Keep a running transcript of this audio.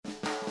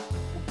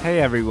Hey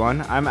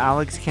everyone, I'm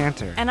Alex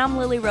Cantor. And I'm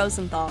Lily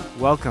Rosenthal.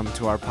 Welcome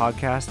to our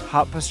podcast,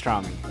 Hot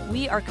Pastrami.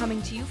 We are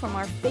coming to you from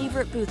our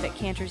favorite booth at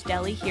Cantor's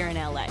Deli here in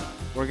LA.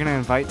 We're going to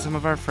invite some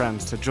of our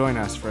friends to join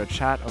us for a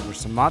chat over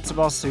some matzo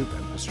ball soup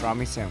and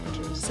pastrami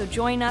sandwiches. So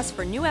join us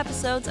for new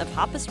episodes of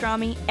Hot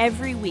Pastrami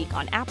every week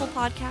on Apple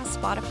Podcasts,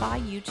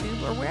 Spotify,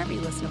 YouTube, or wherever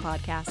you listen to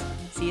podcasts.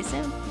 See you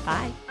soon.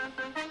 Bye.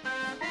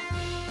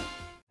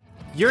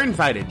 You're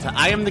invited to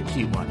I Am the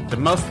Cute One, the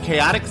most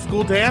chaotic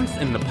school dance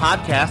in the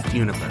podcast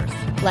universe.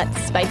 Let's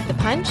spike the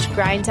punch,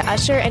 grind to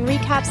usher, and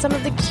recap some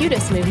of the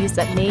cutest movies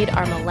that made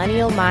our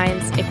millennial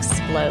minds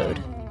explode.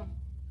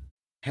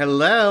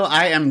 Hello,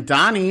 I am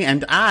Donnie,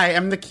 and I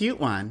am the cute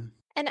one.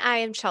 And I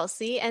am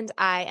Chelsea, and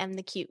I am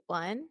the cute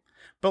one.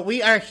 But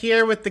we are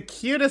here with the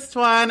cutest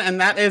one, and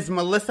that is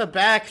Melissa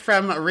Beck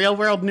from Real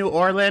World New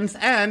Orleans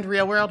and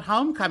Real World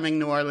Homecoming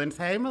New Orleans.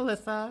 Hey,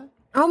 Melissa.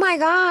 Oh my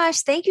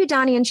gosh. Thank you,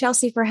 Donnie and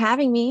Chelsea, for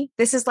having me.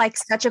 This is like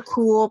such a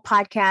cool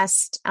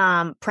podcast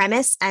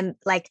premise. I'm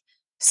like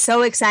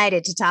so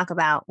excited to talk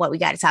about what we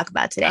got to talk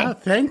about today. Oh,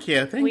 thank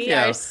you. We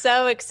are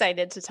so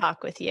excited to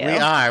talk with you. We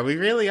are. We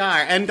really are.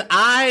 And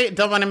I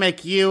don't want to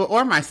make you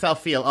or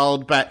myself feel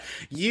old, but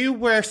you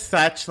were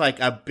such like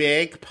a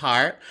big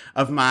part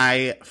of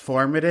my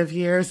formative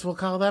years, we'll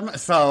call them.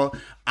 So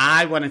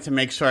I wanted to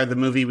make sure the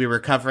movie we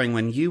were covering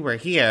when you were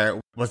here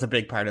was a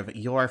big part of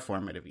your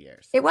formative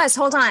years. It was.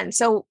 Hold on.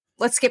 So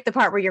let's skip the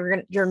part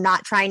where you're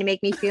not trying to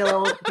make me feel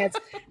old. Because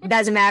it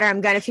doesn't matter.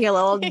 I'm going to feel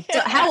old. So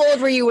how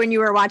old were you when you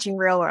were watching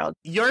Real World?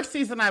 Your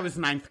season, I was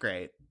 9th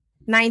grade.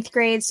 9th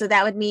grade. So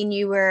that would mean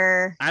you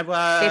were I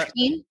was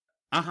 15?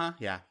 Uh-huh.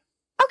 Yeah.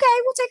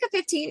 Okay, we'll take a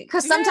 15.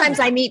 Because sometimes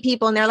I meet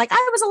people and they're like,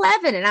 I was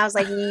 11. And I was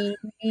like,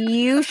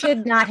 you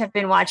should not have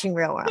been watching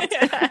Real World.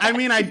 I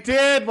mean, I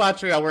did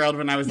watch Real World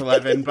when I was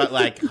 11, but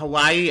like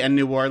Hawaii and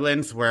New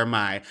Orleans were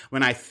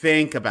when I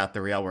think about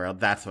the Real World,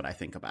 that's what I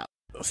think about.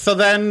 So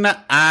then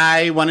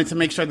I wanted to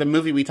make sure the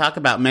movie we talk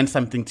about meant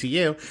something to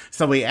you.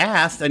 So we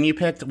asked, and you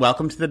picked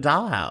Welcome to the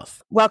Dollhouse.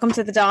 Welcome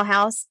to the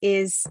Dollhouse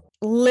is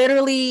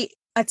literally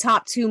a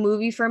top 2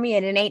 movie for me,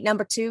 and it ain't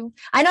number 2.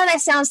 I know that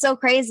sounds so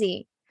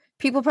crazy.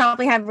 People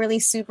probably have really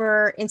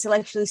super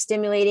intellectually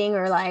stimulating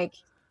or like,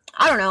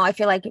 I don't know. I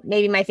feel like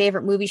maybe my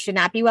favorite movie should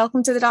not be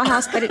Welcome to the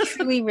Dollhouse, but it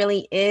truly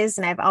really is.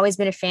 And I've always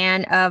been a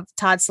fan of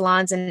Todd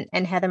Solondz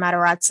and Heather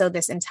Matarazzo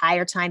this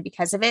entire time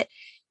because of it.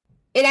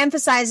 It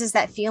emphasizes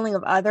that feeling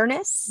of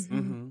otherness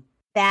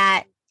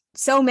that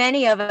so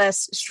many of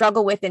us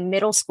struggle with in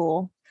middle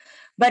school,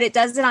 but it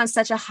does it on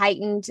such a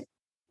heightened,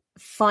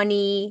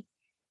 funny,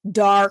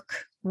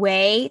 dark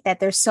way that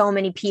there's so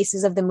many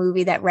pieces of the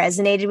movie that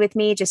resonated with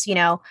me. Just, you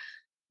know,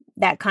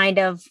 that kind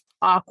of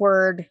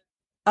awkward,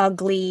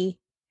 ugly,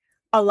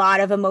 a lot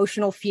of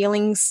emotional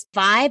feelings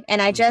vibe.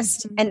 And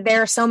and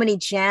there are so many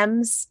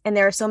gems and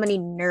there are so many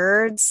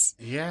nerds.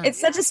 Yeah. It's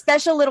such a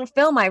special little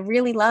film. I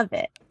really love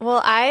it.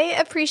 Well, I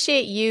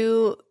appreciate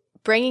you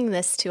bringing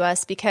this to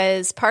us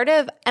because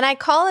and I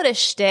call it a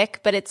shtick,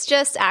 but it's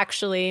just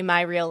actually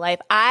my real life.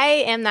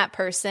 I am that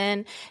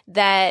person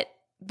that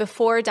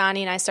before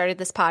Donnie and I started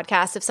this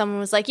podcast, if someone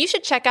was like, you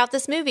should check out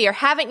this movie or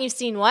haven't you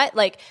seen what?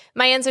 Like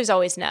my answer is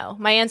always no.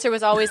 My answer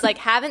was always like,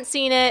 haven't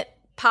seen it.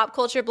 Pop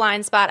culture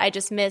blind spot. I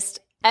just missed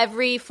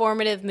every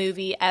formative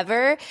movie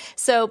ever.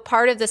 So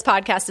part of this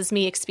podcast is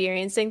me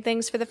experiencing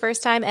things for the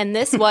first time. And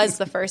this was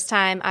the first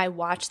time I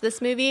watched this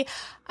movie.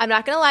 I'm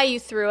not going to lie, you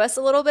threw us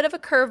a little bit of a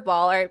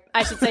curveball, or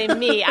I should say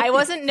me. I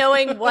wasn't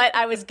knowing what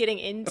I was getting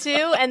into.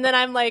 And then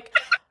I'm like,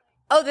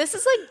 oh, this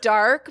is like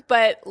dark,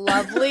 but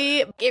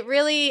lovely. It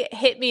really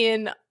hit me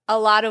in a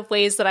lot of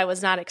ways that I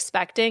was not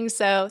expecting.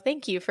 So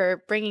thank you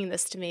for bringing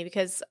this to me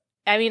because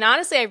I mean,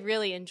 honestly, I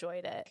really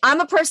enjoyed it.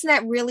 I'm a person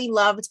that really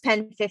loved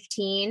Pen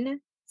 15.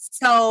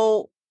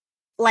 So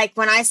like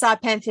when I saw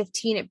Pen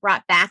 15, it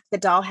brought back the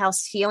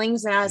Dollhouse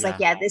feelings. And I was like,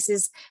 yeah, this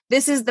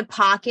is the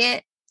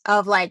pocket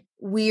of like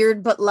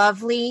weird, but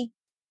lovely,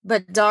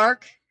 but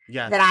dark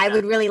that I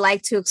would really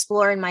like to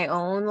explore in my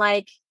own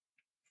like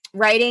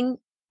writing.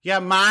 Yeah,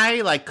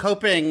 my like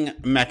coping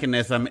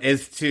mechanism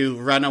is to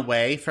run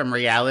away from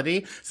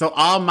reality. So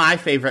all my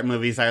favorite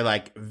movies are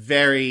like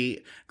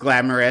very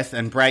glamorous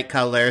and bright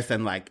colors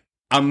and like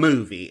a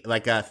movie,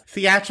 like a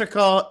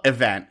theatrical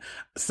event.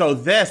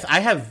 So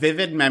I have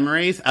vivid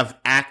memories of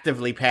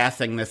actively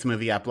passing this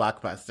movie at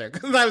Blockbuster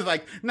because I was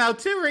like, no,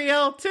 too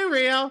real.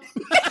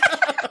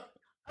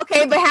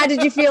 Okay, but how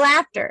did you feel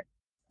after?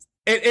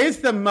 It is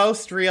the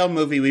most real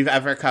movie we've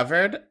ever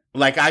covered.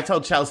 Like I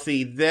told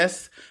Chelsea,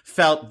 this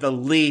felt the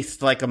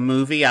least like a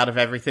movie out of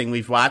everything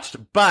we've watched,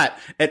 but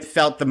it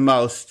felt the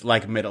most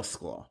like middle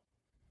school.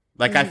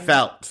 Like I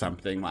felt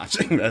something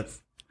watching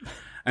this.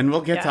 And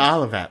we'll get to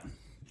all of it.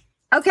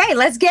 Okay,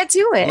 let's get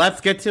to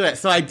it.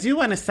 So I do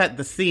want to set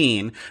the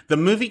scene. The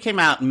movie came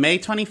out May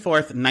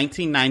 24th,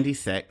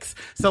 1996.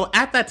 So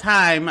at that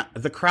time,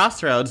 The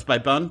Crossroads by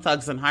Bone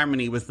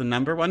Thugs-n-Harmony was the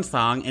 #1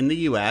 song in the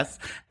US,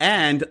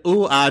 and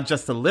Ooh Ah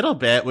Just a Little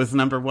Bit was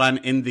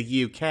 #1 in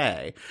the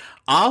UK.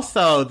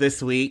 Also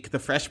this week, The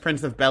Fresh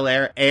Prince of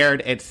Bel-Air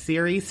aired its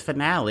series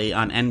finale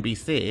on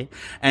NBC.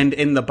 And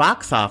in the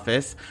box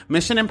office,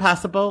 Mission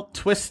Impossible,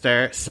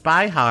 Twister,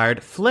 Spy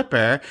Hard,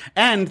 Flipper,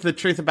 and The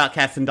Truth About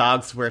Cats and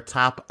Dogs were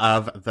top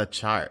of the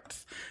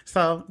charts.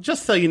 So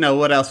just so you know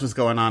what else was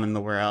going on in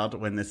the world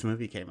when this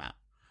movie came out.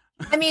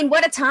 I mean,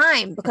 what a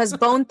time, because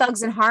Bone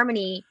Thugs and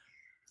Harmony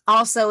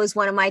also is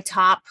one of my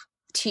top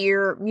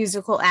tier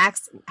musical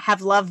acts.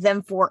 Have loved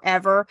them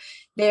forever.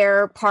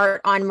 Their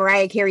part on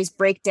Mariah Carey's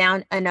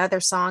Breakdown, another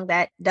song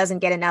that doesn't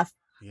get enough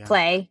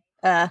play,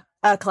 a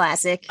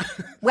classic.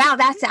 Wow,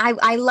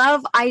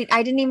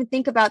 I didn't even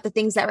think about the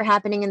things that were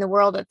happening in the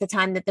world at the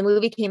time that the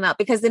movie came out,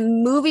 because the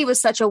movie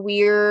was such a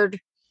weird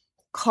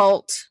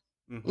cult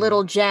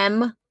little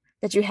gem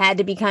that you had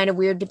to be kind of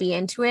weird to be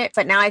into it.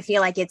 But now I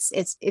feel like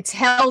it's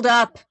held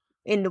up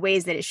in the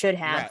ways that it should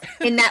have,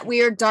 in that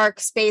weird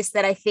dark space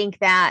that I think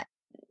that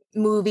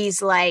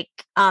movies like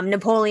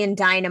Napoleon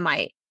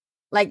Dynamite,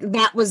 like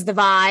that was the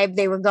vibe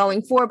they were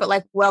going for. But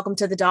like Welcome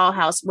to the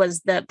Dollhouse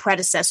was the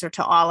predecessor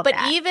to all of that.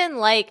 But even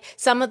like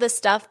some of the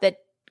stuff that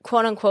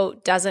quote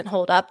unquote doesn't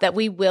hold up that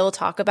we will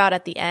talk about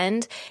at the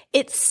end,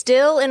 it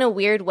still in a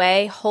weird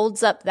way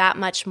holds up that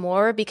much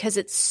more because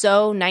it's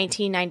so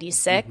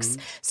 1996.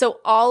 So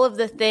all of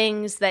the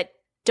things that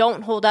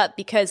don't hold up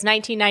because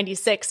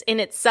 1996 in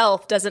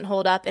itself doesn't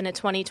hold up in a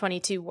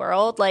 2022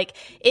 world, like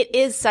it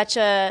is such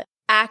a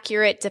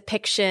accurate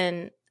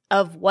depiction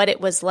of what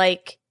it was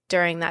like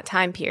during that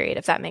time period,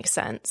 if that makes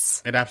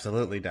sense. It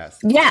absolutely does.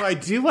 Yeah. So I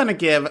do want to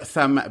give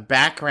some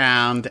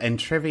background and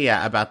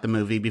trivia about the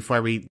movie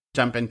before we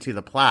jump into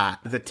the plot.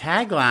 The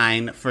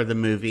tagline for the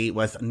movie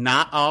was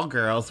 "Not all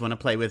girls want to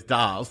play with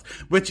dolls,"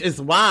 which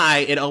is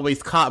why it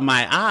always caught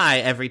my eye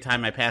every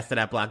time I passed it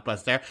at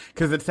Blockbuster,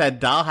 because it said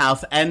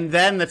Dollhouse, and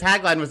then the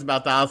tagline was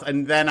about dolls,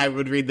 and then I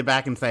would read the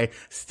back and say,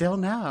 still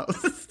no,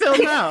 still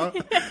no.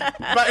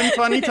 But in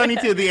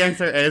 2022, the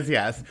answer is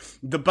yes.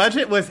 The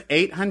budget was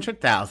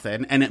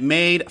 $800,000, and it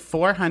made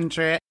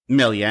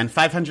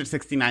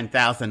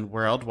 $400,569,000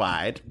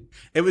 worldwide.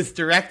 It was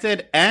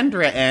directed and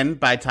written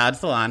by Todd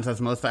Solondz,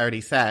 as Melissa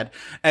already said,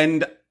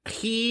 and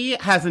he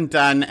hasn't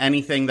done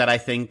anything that I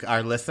think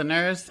our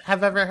listeners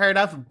have ever heard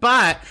of,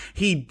 but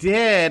he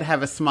did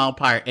have a small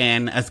part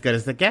in As Good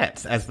as It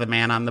Gets as the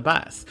man on the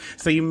bus.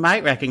 So you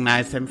might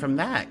recognize him from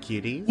that,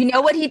 cutie. You know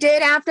what he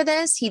did after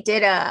this? He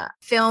did a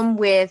film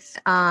with,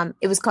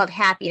 it was called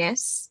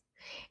Happiness.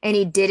 And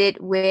he did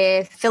it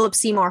with Philip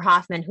Seymour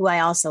Hoffman, who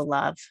I also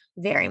love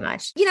very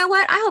much. You know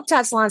what? I hope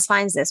Todd Solondz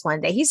finds this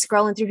one day. He's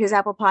scrolling through his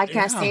Apple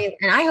Podcast name,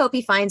 and I hope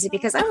he finds it,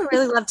 because I would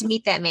really love to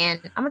meet that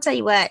man. I'm going to tell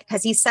you what,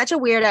 because he's such a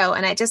weirdo,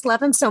 and I just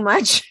love him so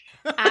much.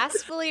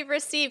 Ask, believe,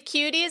 receive.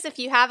 Cuties, if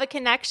you have a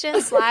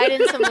connection, slide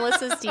into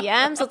Melissa's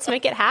DMs. Let's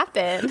make it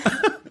happen.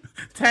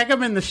 Tag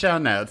him in the show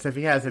notes if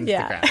he has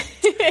Instagram.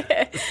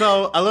 Yeah.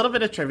 So, a little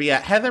bit of trivia.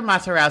 Heather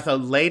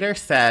Matarazzo later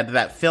said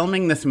that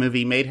filming this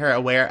movie made her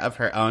aware of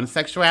her own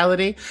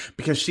sexuality,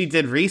 because she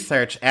did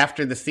research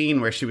after the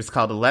scene where she was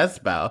called a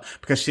lesbo,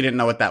 because she didn't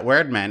know what that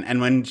word meant.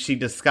 And when she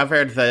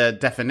discovered the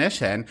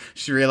definition,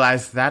 she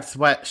realized that's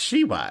what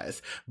she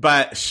was.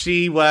 But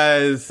she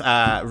was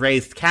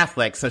raised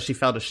Catholic, so she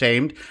felt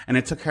ashamed, and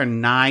it took her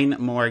 9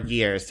 more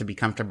years to be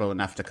comfortable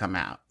enough to come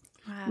out.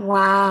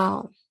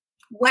 Wow.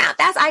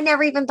 I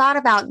never even thought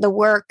about the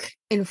work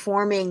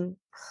informing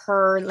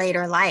her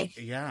later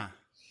life. Yeah.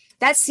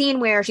 That scene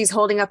where she's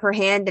holding up her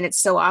hand and it's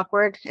so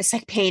awkward. It's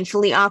like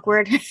painfully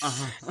awkward.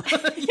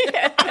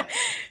 Yeah.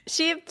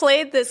 She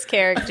played this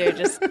character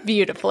just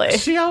beautifully.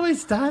 She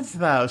always does,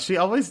 though. She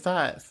always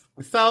does.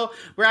 So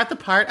we're at the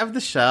part of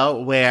the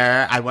show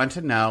where I want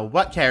to know,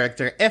 what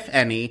character, if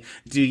any,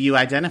 do you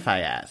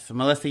identify as? So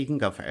Melissa, you can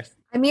go first.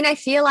 I mean, I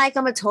feel like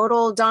I'm a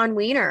total Dawn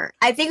Wiener.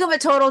 I think I'm a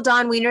total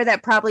Dawn Wiener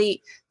that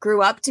probably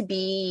grew up to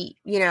be,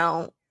 you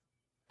know,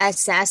 as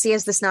sassy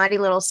as the snotty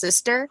little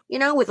sister, you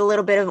know, with a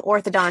little bit of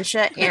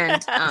orthodontia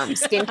and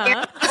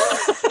skincare.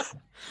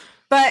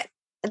 But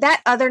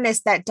that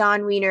otherness that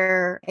Dawn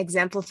Wiener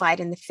exemplified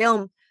in the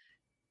film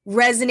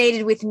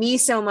resonated with me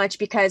so much,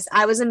 because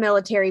I was a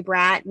military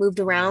brat, moved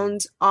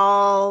around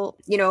all,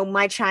 you know,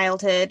 my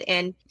childhood.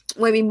 And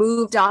when we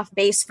moved off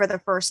base for the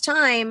first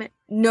time,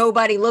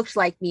 nobody looked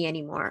like me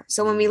anymore.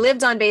 So when we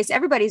lived on base,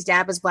 everybody's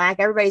dad was Black,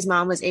 everybody's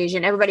mom was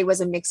Asian, everybody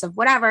was a mix of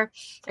whatever.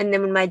 And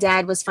then when my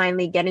dad was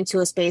finally getting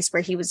to a space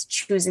where he was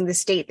choosing the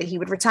state that he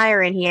would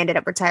retire in, he ended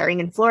up retiring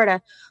in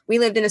Florida. We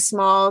lived in a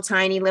small,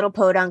 tiny little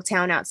podunk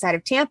town outside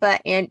of Tampa.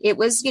 And it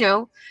was, you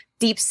know,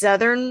 deep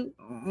Southern,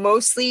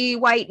 mostly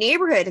white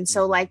neighborhood. And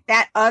so like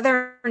that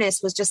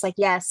otherness was just like,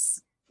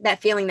 yes,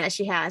 that feeling that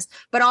she has.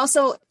 But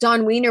also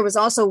Dawn Wiener was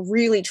also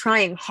really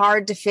trying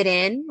hard to fit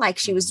in. Like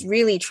she was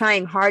really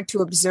trying hard to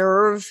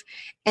observe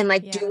and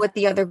like do what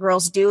the other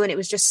girls do. And it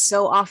was just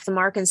so off the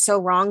mark and so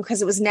wrong,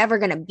 because it was never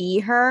going to be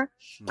her.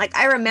 Like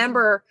I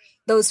remember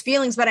those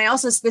feelings, but I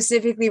also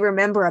specifically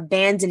remember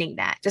abandoning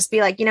that. Just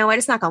be like, you know what?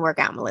 It's not going to work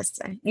out,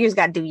 Melissa. You just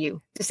got to do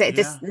you. Just say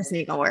this ain't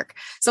going to work.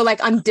 So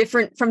like, I'm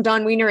different from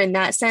Dawn Wiener in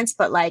that sense,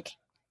 but like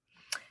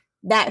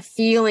that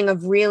feeling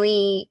of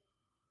really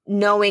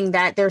knowing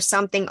that there's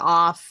something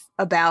off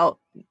about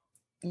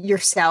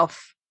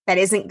yourself that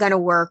isn't going to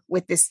work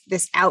with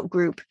this out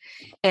group,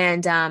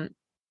 and to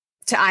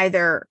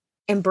either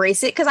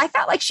embrace it, because I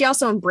felt like she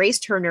also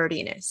embraced her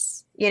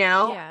nerdiness,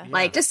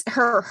 like just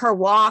her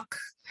walk,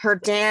 her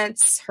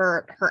dance,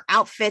 her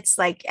outfits,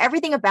 like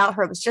everything about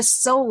her was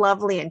just so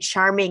lovely and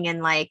charming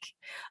and like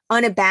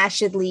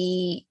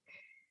unabashedly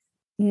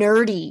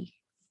nerdy.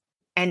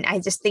 And I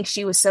just think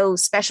she was so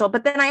special.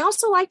 But then I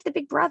also liked the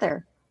big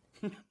brother.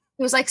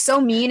 He was like so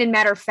mean and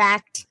matter of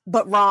fact,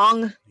 but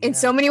wrong in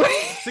so many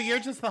ways. So you're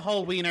just the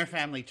whole Wiener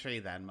family tree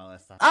then,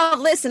 Melissa. Oh,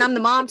 listen, I'm the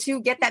mom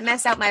too. Get that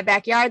mess out my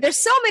backyard. There's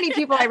so many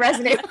people I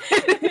resonate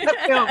with in the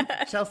film.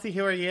 Chelsea,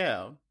 who are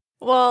you?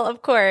 Well,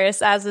 of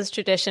course, as is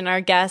tradition,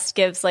 our guest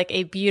gives like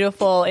a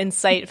beautiful,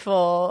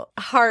 insightful,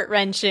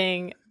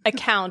 heart-wrenching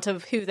account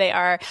of who they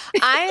are.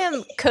 I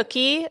am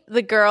Cookie,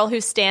 the girl who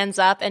stands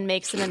up and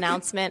makes an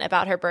announcement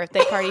about her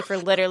birthday party for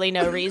literally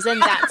no reason.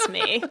 That's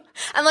me.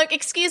 I'm like,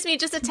 excuse me,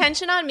 just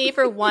attention on me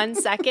for 1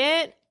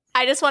 second.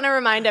 I just want to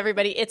remind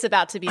everybody it's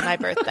about to be my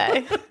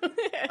birthday.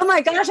 Oh my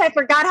gosh, I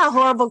forgot how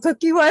horrible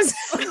Cookie was.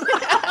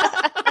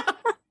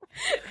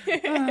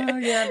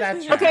 Yeah,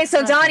 that's right. Okay,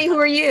 so Donnie, who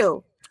are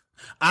you?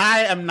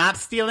 I am not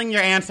stealing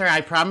your answer.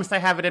 I promise I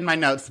have it in my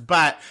notes.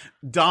 But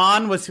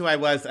Dawn was who I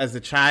was as a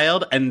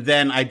child, and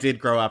then I did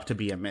grow up to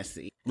be a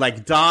Missy.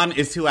 Like, Dawn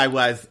is who I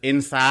was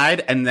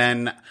inside, and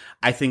then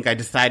I think I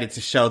decided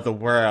to show the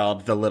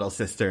world the little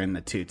sister in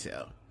the tutu.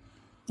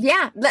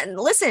 Yeah,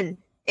 listen,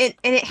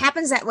 it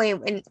happens that way.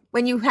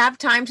 When you have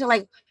time to,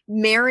 like,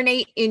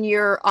 marinate in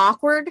your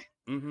awkward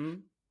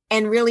and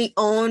really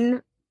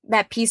own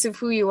that piece of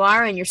who you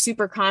are, and you're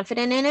super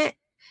confident in it,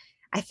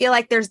 I feel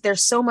like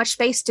there's so much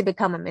space to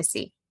become a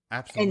Missy.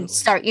 Absolutely. And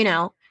start,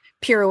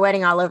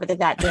 pirouetting all over the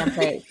goddamn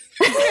place.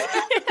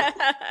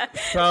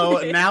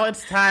 So now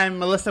it's time.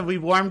 Melissa, we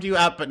warmed you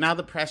up, but now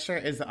the pressure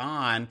is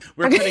on.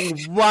 We're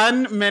putting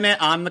 1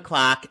 minute on the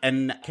clock.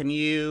 And can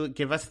you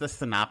give us the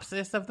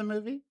synopsis of the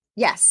movie?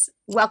 Yes.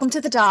 Welcome to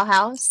the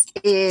Dollhouse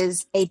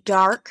is a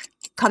dark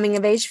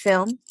coming-of-age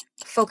film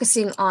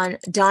focusing on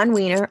Dawn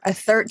Wiener, a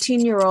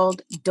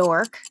 13-year-old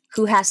dork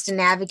who has to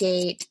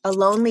navigate a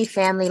lonely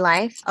family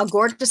life, a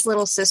gorgeous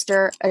little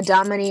sister, a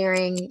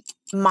domineering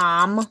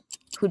mom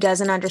who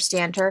doesn't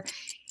understand her.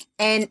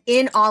 And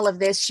in all of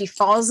this, she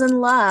falls in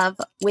love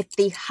with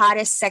the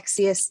hottest,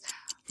 sexiest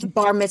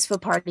bar mitzvah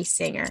party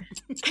singer.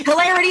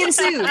 Hilarity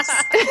ensues.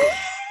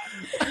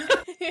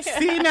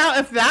 See, now,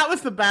 if that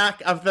was the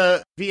back of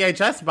the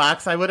VHS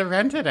box, I would have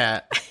rented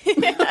it.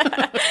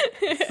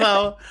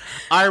 So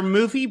our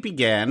movie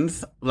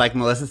begins, like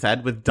Melissa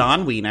said, with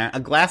Dawn Wiener, a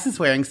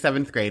glasses-wearing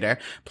 7th grader,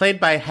 played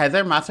by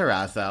Heather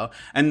Matarazzo.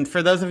 And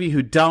for those of you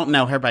who don't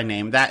know her by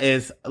name, that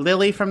is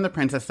Lily from The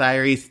Princess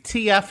Diaries,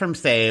 Tia from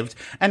Saved,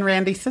 and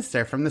Randy's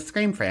sister from the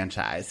Scream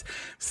franchise.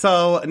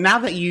 So now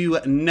that you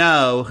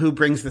know who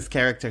brings this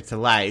character to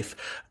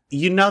life,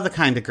 you know the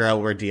kind of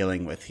girl we're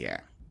dealing with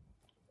here.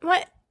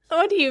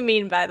 What do you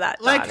mean by that,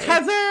 Donnie? Like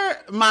Heather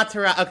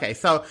Matarazzo. Okay,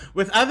 so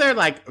with other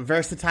like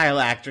versatile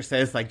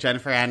actresses like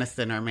Jennifer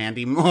Aniston or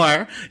Mandy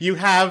Moore, you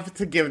have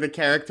to give the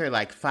character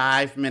like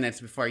 5 minutes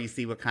before you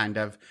see what kind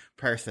of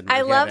person we're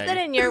I love getting.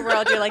 that in your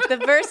world you're like the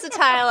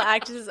versatile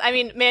actresses. I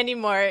mean, Mandy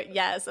Moore,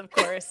 yes, of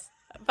course.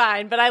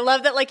 Fine, but I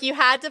love that like you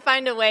had to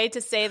find a way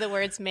to say the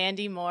words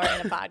Mandy Moore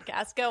in a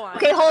podcast. Go on.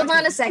 Okay, hold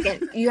on a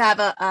second. You have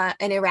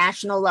an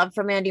irrational love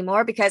for Mandy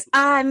Moore because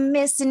I'm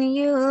missing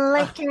you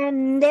like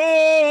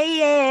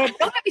candy.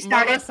 Don't get me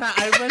started. Melissa,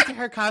 I went to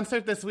her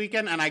concert this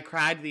weekend and I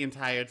cried the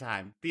entire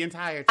time.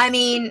 I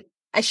mean,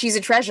 she's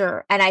a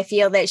treasure, and I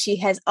feel that she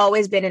has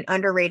always been an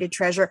underrated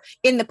treasure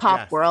in the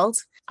pop world.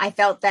 I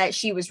felt that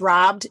she was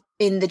robbed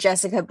in the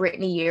Jessica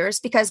Brittany years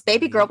because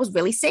Baby Girl was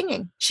really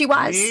singing. She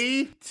was.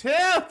 Me too.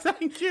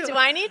 Thank you. Do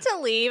I need to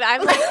leave?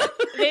 I'm like,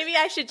 maybe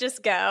I should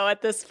just go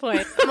at this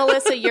point.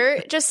 Melissa, you're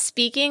just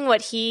speaking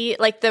what he,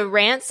 like the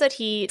rants that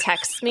he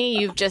texts me,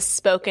 you've just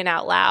spoken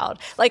out loud.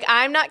 Like,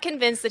 I'm not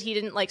convinced that he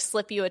didn't like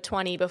slip you a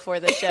 20 before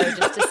the show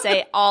just to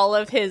say all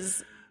of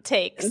his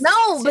takes.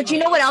 No, but you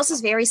know what else is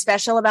very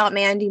special about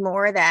Mandy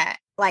Moore that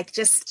like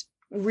just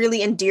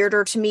really endeared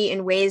her to me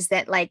in ways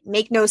that like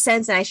make no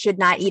sense, and I should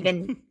not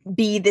even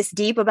be this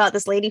deep about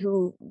this lady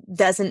who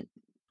doesn't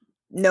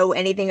know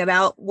anything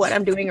about what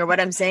I'm doing or what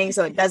I'm saying,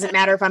 so it doesn't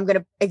matter if I'm going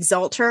to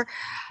exalt her.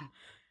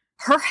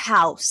 Her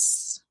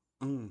house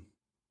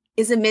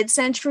is a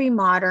mid-century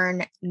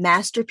modern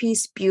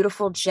masterpiece,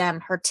 beautiful gem.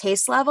 Her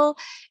taste level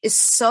is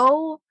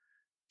so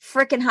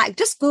freaking high.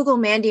 Just Google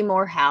Mandy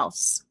Moore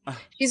house.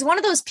 She's one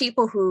of those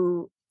people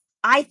who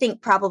I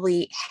think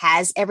probably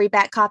has every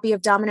back copy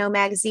of Domino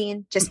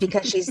magazine just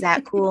because she's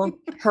that cool.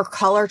 Her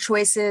color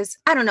choices,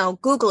 I don't know,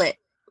 Google it.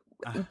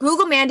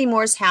 Google Mandy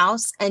Moore's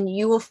house and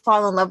you will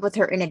fall in love with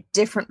her in a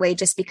different way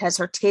just because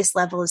her taste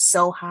level is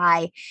so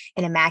high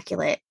and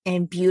immaculate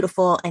and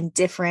beautiful and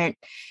different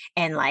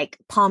and like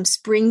Palm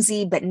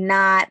Springsy, but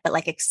not, but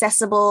like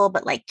accessible,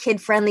 but like kid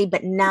friendly,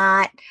 but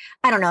not.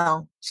 I don't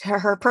know.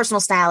 Her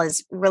personal style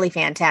is really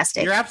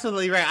fantastic. You're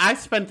absolutely right. I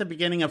spent the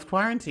beginning of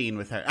quarantine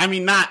with her. I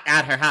mean, not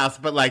at her house,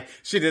 but like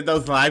she did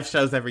those live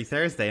shows every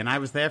Thursday and I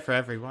was there for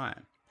every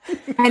one.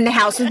 And the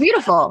house was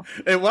beautiful.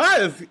 It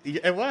was.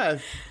 It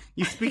was.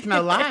 You speak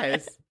no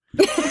lies.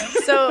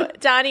 So,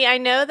 Donnie, I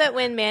know that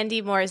when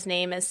Mandy Moore's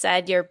name is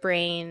said, your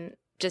brain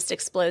just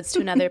explodes to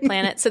another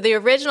planet. So the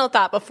original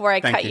thought before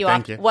I cut you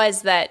off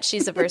was that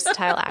she's a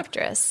versatile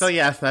actress. So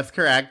yes, that's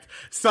correct.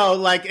 So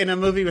like in a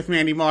movie with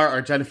Mandy Moore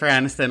or Jennifer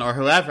Aniston or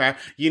whoever,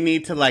 you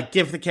need to like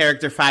give the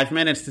character 5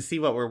 minutes to see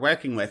what we're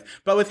working with.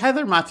 But with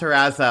Heather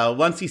Matarazzo,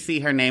 once you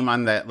see her name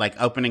on the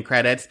like opening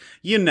credits,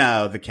 you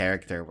know the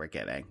character we're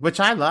getting, which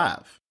I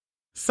love.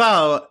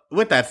 So,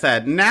 with that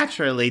said,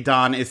 naturally,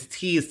 Dawn is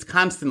teased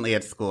constantly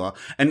at school,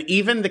 and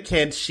even the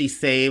kids she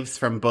saves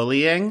from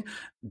bullying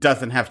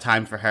doesn't have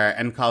time for her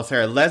and calls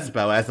her a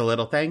lesbo as a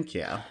little thank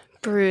you.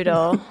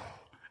 Brutal.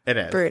 It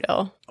is.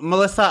 Brutal.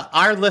 Melissa,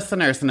 our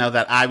listeners know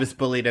that I was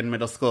bullied in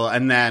middle school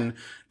and then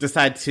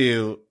decided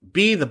to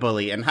be the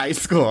bully in high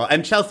school.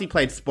 And Chelsea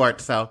played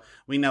sports, so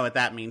we know what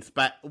that means.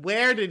 But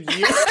where did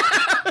you...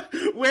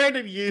 Where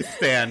did you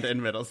stand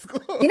in middle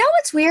school? You know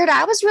what's weird?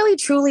 I was really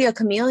truly a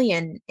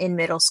chameleon in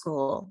middle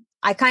school.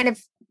 I kind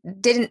of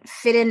didn't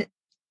fit in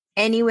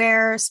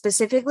anywhere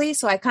specifically,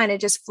 so I kind of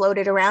just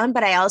floated around.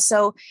 But I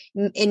also,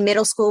 in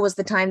middle school, was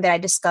the time that I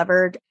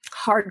discovered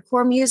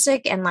hardcore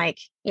music and like,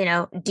 you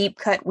know, deep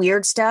cut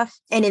weird stuff.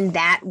 And in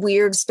that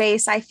weird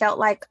space, I felt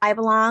like I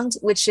belonged,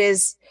 which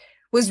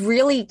was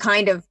really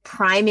kind of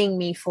priming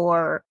me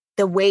for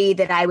the way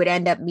that I would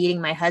end up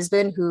meeting my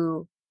husband,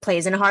 who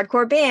plays in a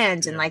hardcore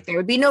band, and like there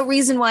would be no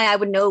reason why I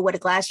would know what a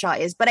Glassjaw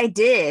is, but I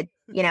did,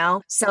 you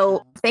know.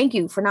 So thank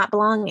you for not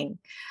belonging.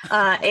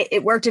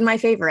 It worked in my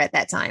favor at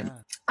that time.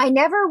 I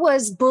never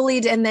was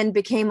bullied and then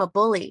became a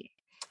bully.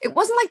 It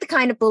wasn't like the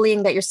kind of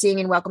bullying that you're seeing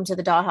in Welcome to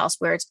the Dollhouse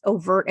where it's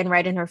overt and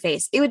right in her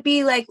face. It would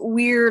be like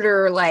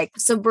weirder, like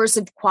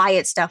subversive,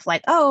 quiet stuff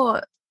like,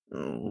 oh,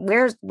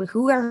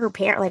 who are her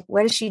parents? Like,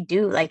 what does she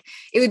do? Like,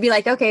 it would be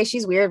like, okay,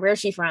 she's weird. Where's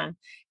she from?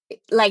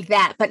 Like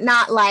that, but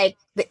not like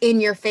the in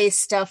your face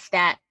stuff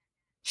that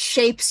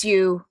shapes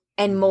you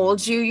and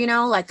molds you, you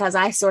know, like, cause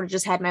I sort of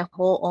just had my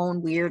whole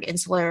own weird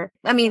insular.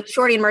 I mean,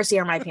 Shorty and Mercy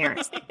are my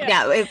parents.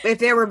 Yeah. If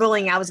they were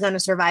bullying, I was going to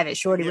survive it.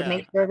 Shorty would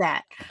make sure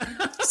that.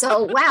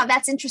 So, wow,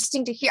 that's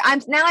interesting to hear.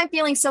 I'm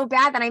feeling so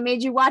bad that I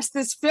made you watch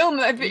this film.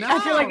 I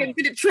feel like it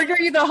did trigger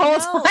you the whole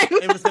time.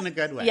 It was in a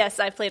good way. Yes.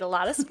 I played a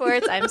lot of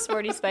sports. I'm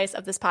Sporty Spice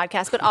of this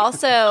podcast, but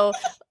also,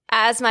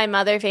 as my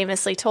mother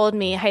famously told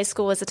me, high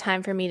school was a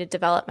time for me to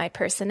develop my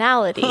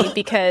personality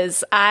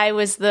because I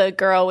was the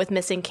girl with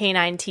missing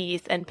canine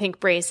teeth and pink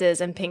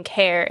braces and pink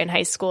hair in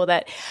high school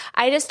that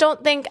I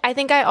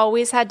think I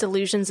always had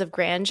delusions of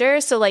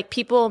grandeur. So like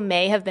people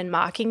may have been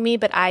mocking me,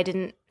 but I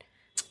didn't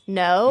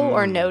know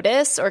or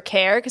notice or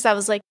care because I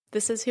was like,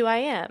 this is who I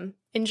am.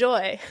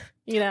 Enjoy,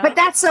 you know? But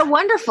that's so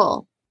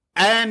wonderful.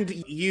 And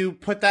you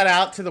put that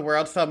out to the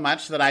world so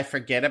much that I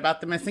forget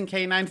about the missing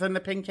canines and the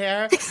pink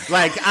hair.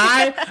 Like,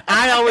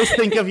 I always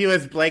think of you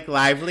as Blake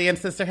Lively in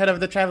Sisterhood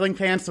of the Traveling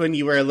Pants when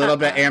you were a little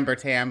bit Amber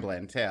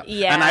Tamblyn, too.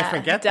 Yeah, and I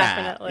forget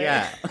definitely.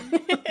 that.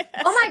 Yeah.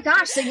 Oh, my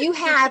gosh. So you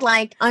had,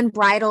 like,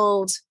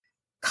 unbridled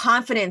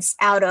confidence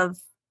out of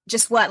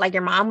just what? Like,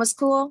 your mom was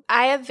cool?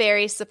 I have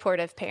very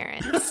supportive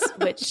parents,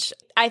 which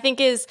I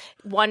think is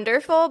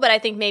wonderful, but I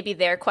think maybe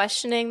they're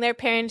questioning their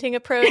parenting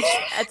approach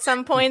at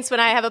some points. When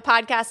I have a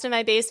podcast in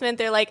my basement,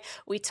 they're like,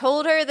 we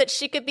told her that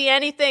she could be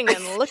anything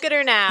and look at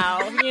her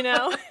now, you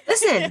know?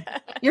 Listen,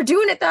 you're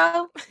doing it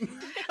though.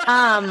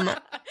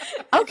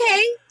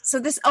 Okay. So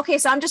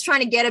I'm just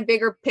trying to get a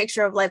bigger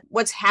picture of like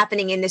what's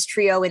happening in this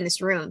trio in this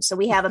room. So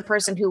we have a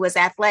person who was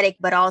athletic,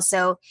 but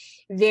also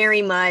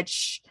very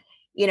much,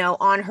 you know,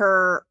 on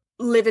her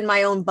live in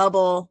my own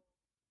bubble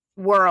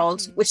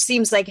world, which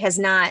seems like has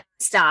not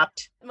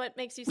stopped. What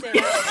makes you say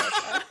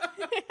that?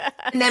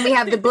 And then we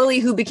have the bully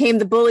who became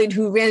the bullied,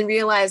 who then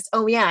realized,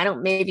 oh yeah, I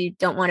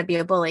don't want to be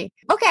a bully.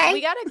 Okay.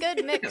 We got a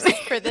good mix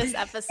for this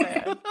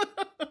episode.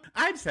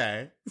 I'd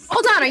say.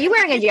 Hold on. Are you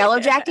wearing a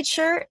Yellow Jacket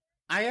shirt?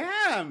 I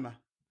am.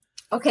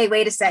 Okay,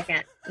 wait a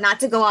second.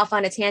 Not to go off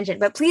on a tangent,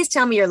 but please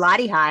tell me your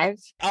Lottie Hive.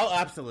 Oh,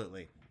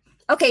 absolutely.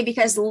 Okay,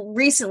 because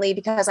recently,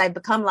 because I've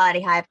become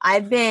Lottie Hive,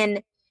 I've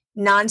been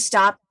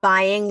nonstop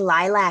buying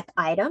lilac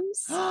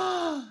items.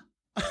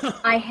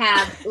 I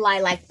have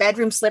lilac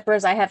bedroom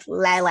slippers. I have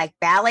lilac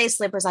ballet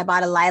slippers. I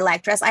bought a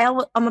lilac dress. I'm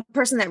a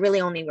person that really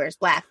only wears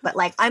black, but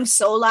like I'm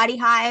so Lottie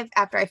Hive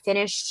after I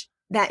finished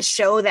that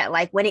show that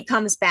like when it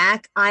comes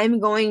back, I'm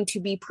going to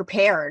be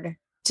prepared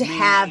to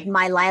have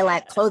my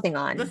lilac clothing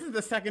on. This is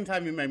the second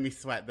time you made me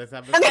sweat this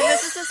episode. And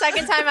this is the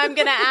second time I'm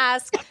going to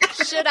ask,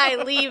 should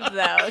I leave,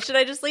 though? Should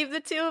I just leave the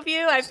two of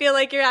you? I feel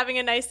like you're having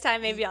a nice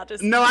time. Maybe I'll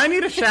just... No, I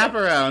need a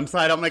chaperone so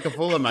I don't make a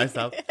fool of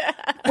myself.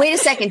 Wait a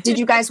second. Did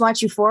you guys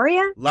watch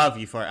Euphoria? Love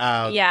you for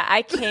Yeah,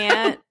 I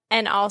can't.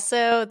 And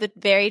also, the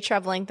very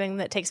troubling thing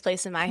that takes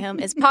place in my home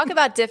is talk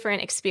about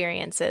different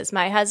experiences.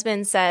 My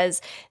husband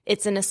says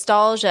it's a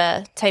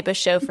nostalgia type of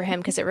show for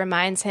him because it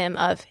reminds him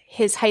of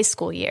his high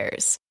school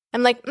years.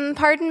 I'm like,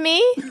 pardon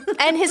me?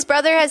 And his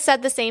brother has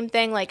said the same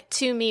thing, like,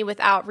 to me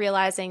without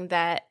realizing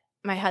that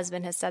my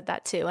husband has said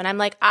that too. And I'm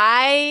like,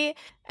 I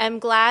am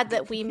glad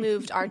that we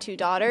moved our two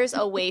daughters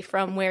away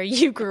from where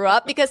you grew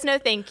up because no,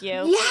 thank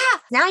you. Yeah.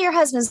 Now your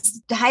husband's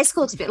high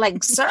school to be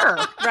like,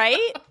 sir.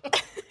 Right?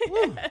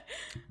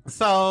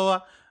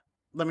 So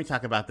let me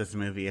talk about this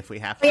movie if we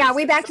have to. Yeah, are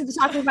we back to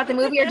talking about the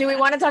movie, or do we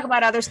want to talk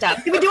about other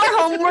stuff? Did we do our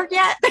homework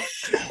yet?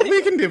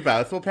 We can do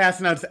both. We'll pass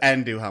notes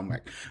and do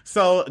homework.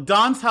 So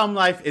Dawn's home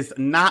life is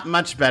not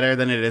much better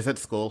than it is at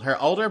school.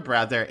 Her older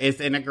brother is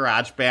in a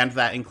garage band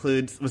that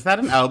includes, was that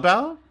an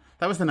oboe?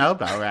 That was an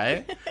oboe,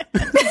 right?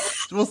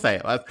 We'll say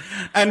it was.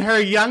 And her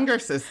younger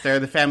sister,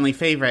 the family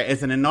favorite,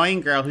 is an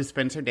annoying girl who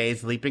spends her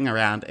days leaping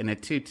around in a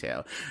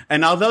tutu.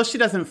 And although she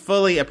doesn't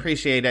fully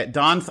appreciate it,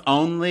 Dawn's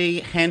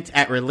only hint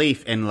at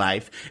relief in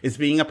life is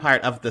being a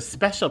part of the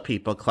Special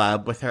People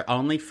Club with her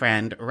only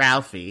friend,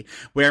 Ralphie,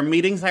 where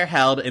meetings are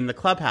held in the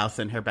clubhouse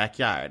in her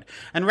backyard.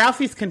 And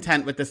Ralphie's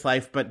content with this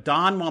life, but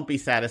Dawn won't be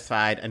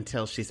satisfied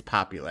until she's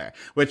popular.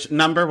 Which,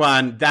 number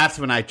one, that's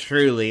when I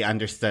truly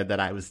understood that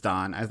I was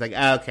Dawn. I was like,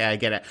 okay, I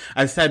get it.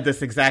 I've said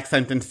this exact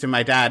sentence to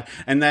my dad.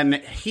 And then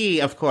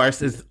he, of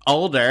course, is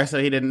older, so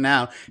he didn't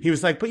know. He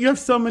was like, but you have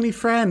so many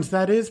friends.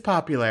 That is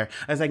popular.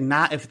 I was like,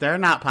 not if they're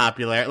not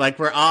popular. Like,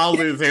 we're all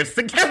losers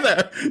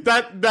together.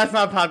 That's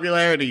not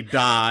popularity,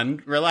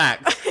 Dawn.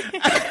 Relax.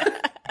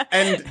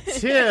 And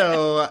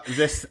two,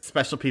 this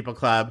Special People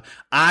Club,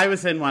 I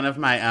was in one of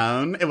my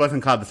own. It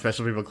wasn't called the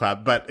Special People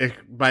Club, but it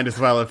might as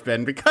well have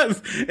been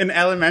because in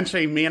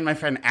elementary, me and my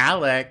friend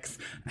Alex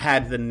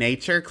had the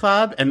Nature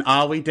Club, and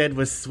all we did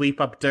was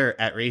sweep up dirt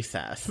at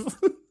recess.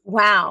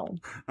 Wow.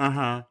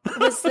 Uh-huh.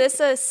 Was this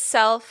a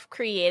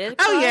self-created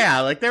club? Oh, yeah.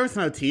 Like, there was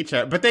no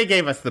teacher, but they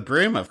gave us the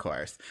broom, of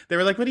course. They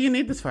were like, what do you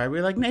need this for? We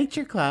were like,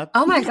 Nature Club.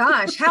 Oh, my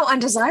gosh. How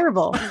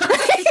undesirable.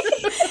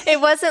 It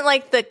wasn't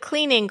like the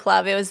cleaning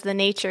club. It was the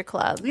nature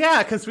club.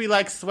 Yeah, because we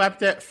like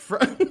swept it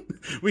from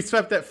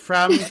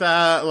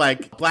the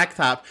like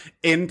blacktop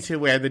into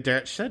where the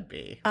dirt should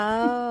be.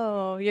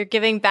 Oh, you're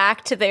giving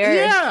back to the earth.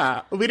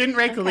 Yeah, we didn't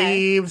rake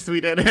leaves. We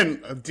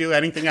didn't do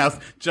anything else.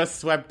 Just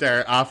swept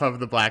dirt off of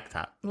the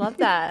blacktop. Love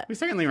that. We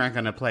certainly weren't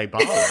going to play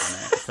ball on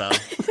it. So,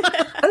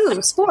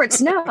 Ooh, sports,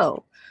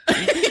 no.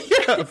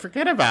 yeah,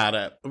 forget about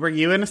it. Were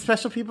you in a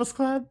Special People's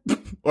Club,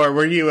 or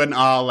were you in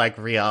all like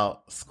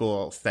real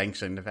school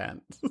sanctioned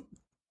events?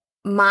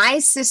 My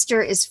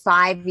sister is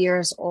 5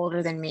 years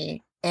older than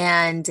me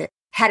and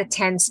had a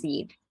 10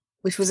 speed,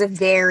 which was a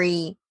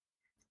very,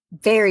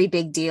 very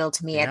big deal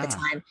to me at the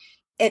time.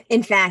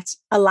 In fact,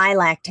 a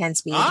lilac 10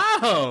 speed.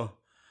 Oh,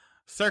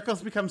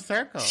 circles become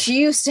circles. She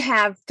used to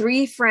have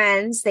 3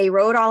 friends. They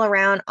rode all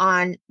around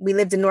we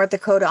lived in North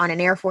Dakota on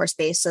an Air Force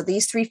base. So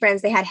these 3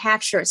 friends, they had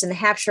half shirts, and the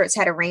half shirts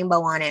had a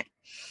rainbow on it.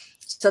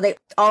 So they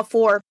all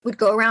 4 would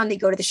go around. They'd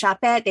go to the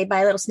shopette. They'd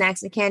buy little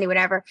snacks and candy,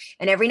 whatever.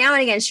 And every now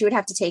and again, she would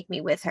have to take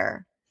me with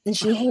her. And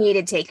she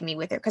hated taking me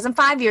with her because I'm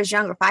 5 years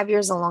younger. 5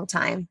 years is a long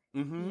time.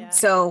 Mm-hmm. Yeah.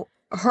 So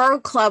her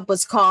club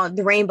was called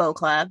the Rainbow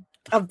Club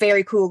of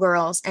very cool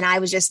girls. And I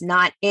was just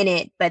not in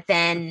it, but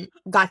then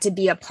got to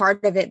be a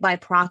part of it by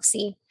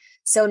proxy.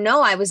 So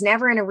no, I was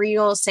never in a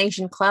real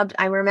sanctioned club.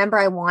 I remember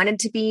I wanted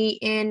to be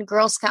in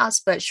Girl Scouts,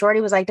 but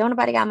Shorty was like, don't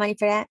nobody got money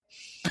for that.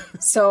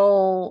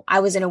 So I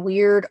was in a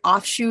weird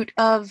offshoot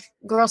of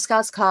Girl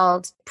Scouts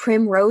called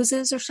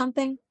Primroses or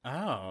something.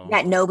 Oh.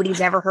 That nobody's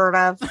ever heard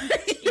of.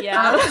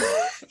 Yeah.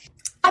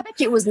 I bet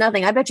you it was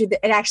nothing. I bet you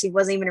it actually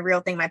wasn't even a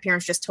real thing. My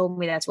parents just told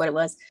me that's what it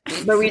was.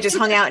 But we just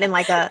hung out in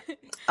like a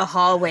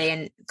hallway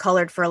and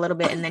colored for a little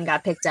bit and then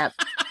got picked up.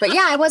 But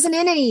yeah, I wasn't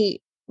in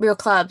any real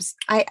clubs.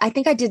 I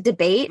think I did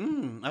debate.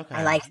 Okay.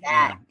 I like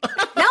that.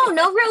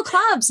 No real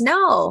clubs.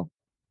 No.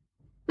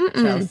 Mm-mm.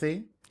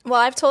 Chelsea? Well,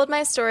 I've told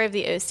my story of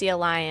the OC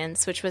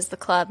Alliance, which was the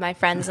club my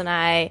friends and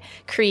I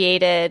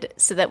created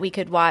so that we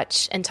could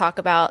watch and talk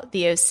about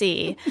the OC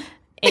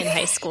in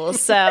high school.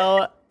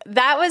 So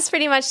that was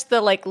pretty much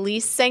the like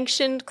least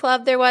sanctioned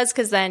club there was,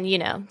 because then,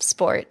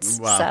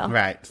 sports. Well, so.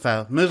 right.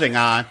 So moving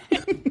on.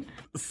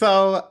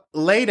 So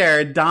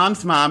later,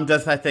 Dawn's mom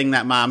does that thing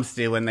that moms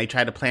do when they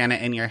try to plan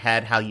it in your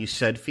head how you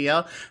should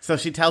feel. So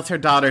she tells her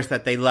daughters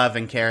that they love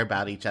and care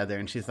about each other.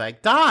 And she's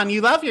like, Dawn,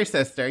 you love your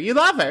sister. You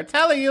love her.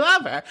 Tell her you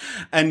love her.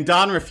 And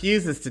Dawn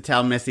refuses to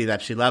tell Missy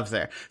that she loves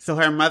her. So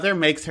her mother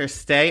makes her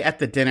stay at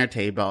the dinner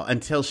table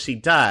until she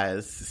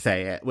does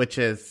say it, which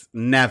is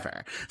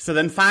never. So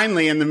then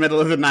finally, in the middle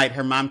of the night,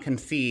 her mom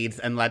concedes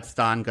and lets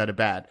Dawn go to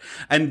bed.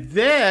 And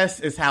this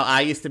is how I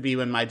used to be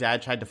when my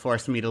dad tried to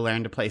force me to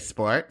learn to play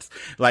sports.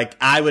 Like,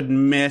 I would would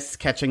miss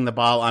catching the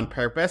ball on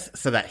purpose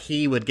so that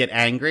he would get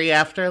angry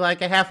after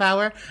like a half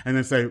hour and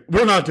then say,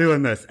 we're not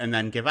doing this, and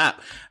then give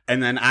up.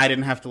 And then I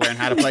didn't have to learn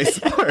how to play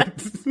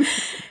sports.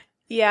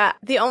 Yeah.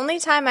 The only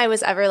time I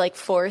was ever like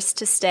forced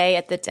to stay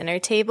at the dinner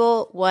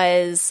table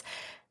was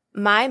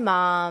my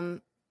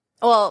mom.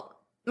 Well,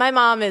 my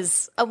mom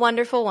is a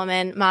wonderful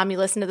woman. Mom, you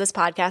listen to this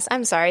podcast.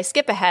 I'm sorry.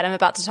 Skip ahead. I'm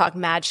about to talk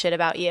mad shit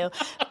about you.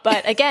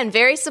 But again,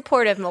 very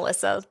supportive,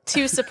 Melissa.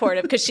 Too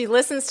supportive because she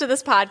listens to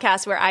this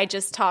podcast where I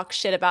just talk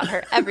shit about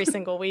her every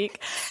single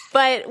week.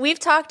 But we've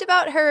talked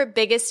about her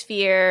biggest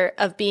fear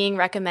of being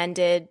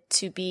recommended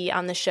to be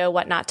on the show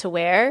What Not to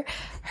Wear.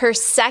 Her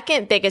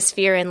second biggest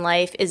fear in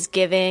life is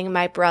giving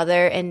my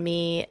brother and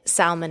me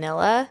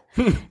salmonella.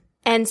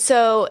 And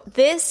so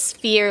this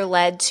fear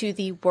led to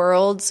the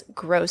world's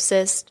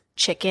grossest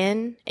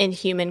chicken in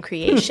human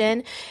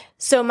creation.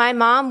 So my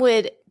mom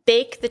would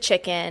bake the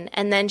chicken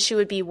and then she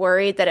would be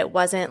worried that it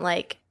wasn't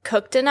like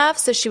cooked enough.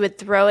 So she would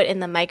throw it in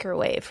the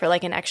microwave for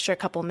like an extra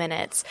couple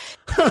minutes.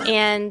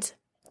 And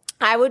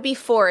I would be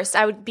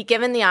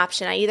given the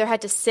option. I either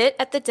had to sit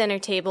at the dinner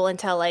table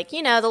until like,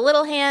 you know, the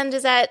little hand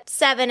is at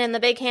 7 and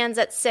the big hand's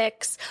at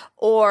 6,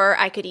 or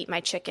I could eat my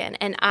chicken.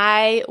 And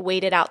I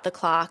waited out the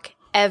clock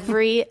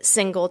every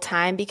single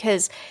time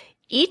because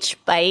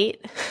each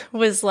bite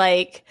was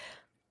like,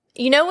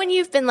 you know, when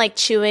you've been like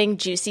chewing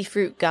juicy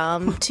fruit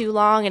gum too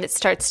long and it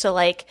starts to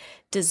like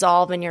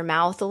dissolve in your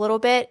mouth a little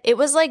bit? It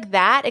was like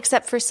that,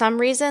 except for some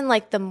reason,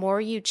 like the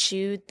more you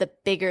chewed, the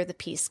bigger the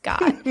piece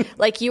got.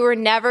 Like you were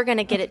never going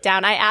to get it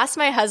down. I asked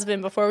my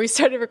husband before we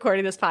started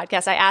recording this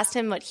podcast, I asked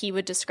him what he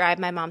would describe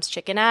my mom's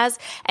chicken as.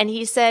 And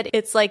he said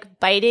it's like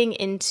biting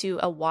into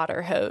a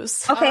water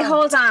hose. Okay,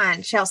 hold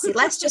on, Chelsea.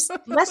 Let's just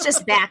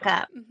back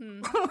up.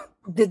 Mm-hmm.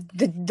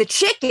 The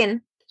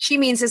chicken, she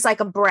means it's like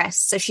a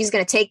breast. So she's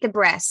going to take the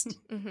breast.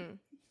 Mm-hmm.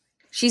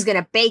 She's going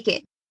to bake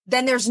it.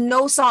 Then there's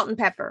no salt and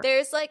pepper.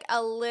 There's like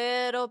a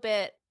little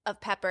bit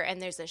of pepper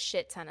and there's a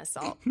shit ton of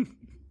salt.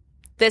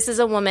 This is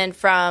a woman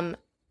from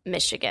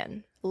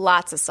Michigan.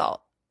 Lots of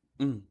salt.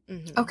 Mm.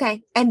 Mm-hmm.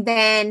 Okay. And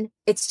then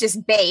it's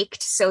just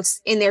baked. So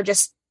it's in there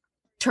just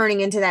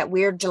turning into that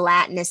weird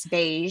gelatinous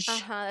beige.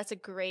 That's a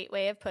great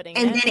way of putting it.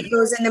 And then it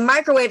goes in the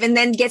microwave and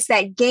then gets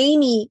that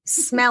gamey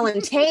smell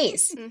and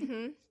taste.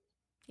 Mm-hmm.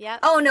 Yeah.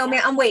 Oh, no,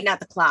 man. I'm waiting at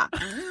the clock.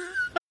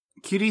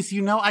 Cuties,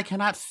 you know I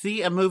cannot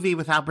see a movie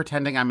without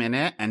pretending I'm in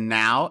it, and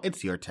now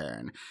it's your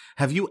turn.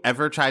 Have you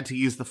ever tried to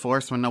use the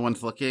Force when no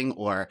one's looking,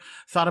 or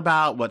thought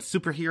about what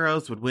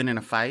superheroes would win in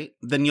a fight?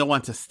 Then you'll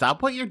want to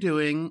stop what you're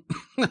doing,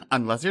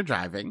 unless you're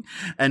driving,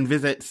 and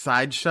visit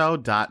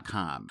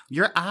Sideshow.com.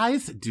 Your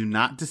eyes do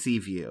not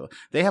deceive you.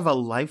 They have a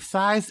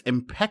life-size,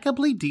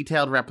 impeccably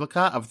detailed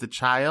replica of the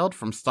child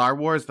from Star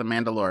Wars The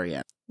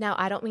Mandalorian. Now,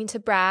 I don't mean to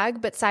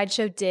brag, but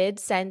Sideshow did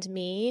send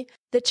me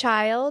the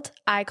child.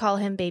 I call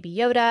him Baby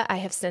Yoda. I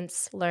have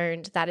since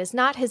learned that is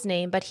not his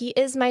name, but he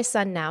is my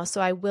son now,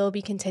 so I will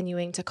be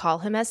continuing to call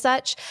him as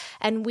such.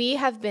 And we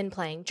have been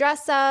playing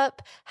dress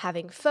up,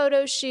 having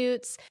photo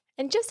shoots,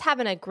 and just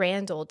having a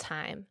grand old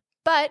time.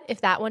 But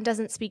if that one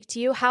doesn't speak to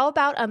you, how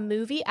about a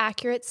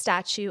movie-accurate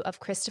statue of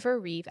Christopher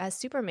Reeve as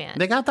Superman?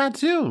 They got that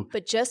too.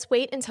 But just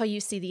wait until you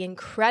see the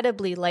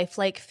incredibly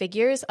lifelike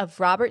figures of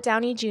Robert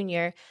Downey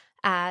Jr.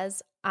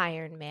 as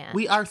Iron Man.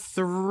 We are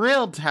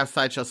thrilled to have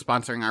Sideshow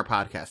sponsoring our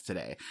podcast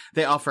today.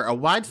 They offer a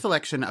wide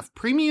selection of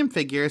premium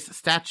figures,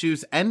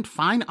 statues, and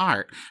fine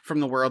art from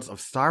the worlds of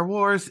Star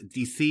Wars,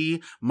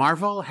 DC,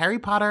 Marvel, Harry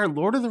Potter,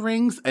 Lord of the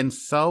Rings, and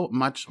so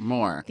much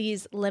more.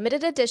 These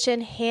limited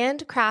edition,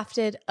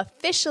 handcrafted,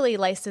 officially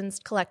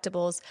licensed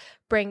collectibles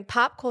bring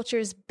pop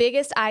culture's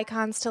biggest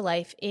icons to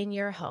life in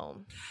your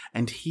home.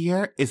 And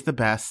here is the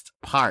best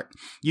part.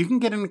 You can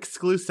get an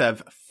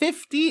exclusive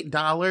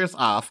 $50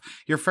 off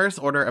your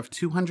first order of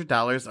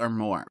 $200 or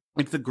more.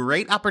 It's a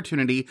great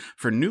opportunity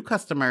for new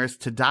customers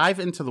to dive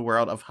into the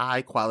world of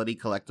high-quality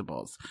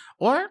collectibles.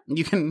 Or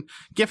you can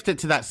gift it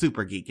to that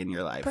super geek in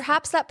your life.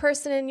 Perhaps that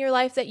person in your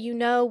life that you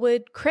know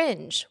would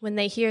cringe when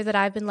they hear that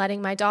I've been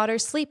letting my daughter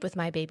sleep with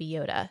my Baby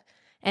Yoda.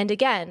 And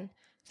again,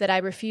 that I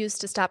refuse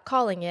to stop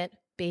calling it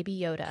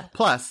Baby Yoda.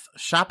 Plus,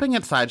 shopping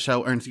at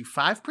Sideshow earns you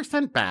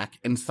 5% back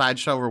in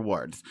Sideshow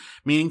rewards,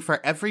 meaning for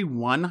every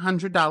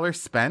 $100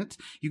 spent,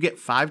 you get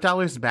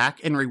 $5 back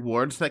in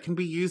rewards that can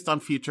be used on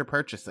future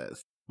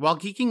purchases. While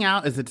geeking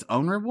out is its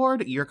own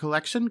reward, your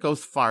collection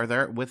goes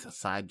farther with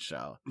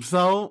Sideshow.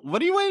 So,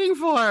 what are you waiting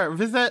for?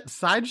 Visit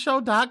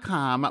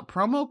Sideshow.com,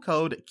 promo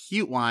code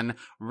CUTE1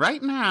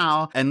 right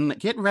now, and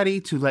get ready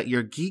to let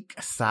your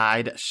geek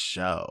side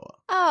show.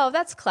 Oh,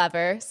 that's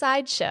clever.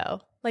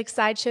 Sideshow. Like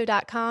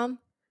Sideshow.com?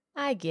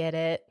 I get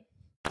it.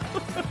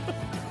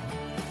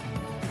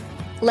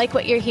 Like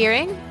what you're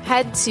hearing?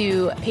 Head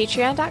to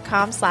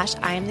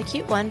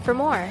patreon.com/IamTheCuteOne for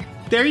more.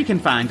 There you can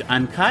find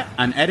uncut,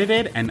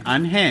 unedited, and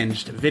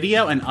unhinged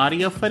video and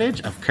audio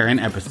footage of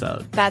current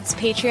episodes. That's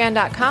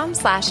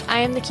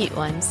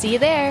patreon.com/IamTheCuteOne. See you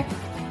there.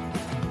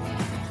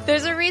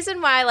 There's a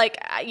reason why, like,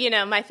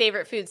 my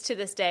favorite foods to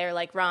this day are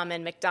like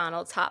ramen,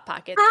 McDonald's, Hot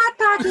Pockets. Hot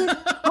Pockets.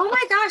 Oh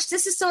my gosh,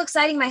 this is so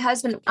exciting. My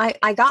husband,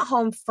 I got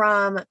home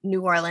from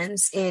New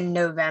Orleans in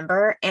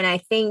November, and I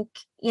think,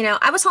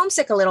 I was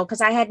homesick a little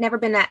because I had never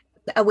been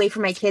away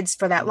from my kids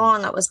for that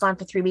long. I was gone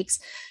for 3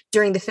 weeks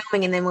during the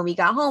filming. And then when we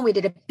got home, we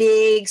did a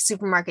big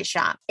supermarket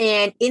shop.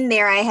 And in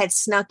there, I had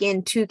snuck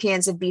in 2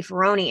 cans of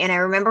beefaroni. And I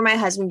remember my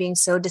husband being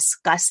so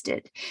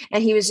disgusted.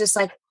 And he was just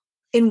like,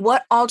 in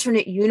what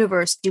alternate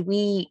universe do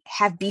we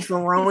have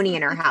beefaroni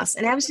in our house?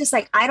 And I was just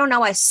like, I don't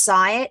know. I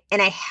saw it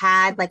and I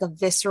had like a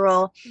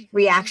visceral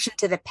reaction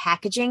to the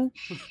packaging.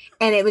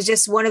 And it was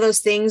just one of those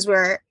things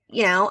where,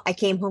 I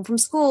came home from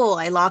school.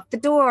 I locked the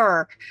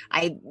door.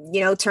 I,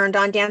 turned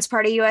on Dance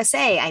Party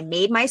USA. I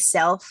made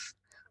myself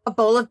a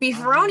bowl of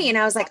beefaroni. And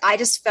I was like, I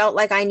just felt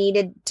like I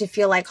needed to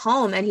feel like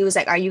home. And he was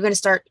like, are you going to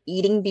start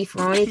eating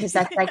beefaroni? Because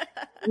that's like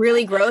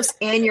really gross.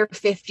 And you're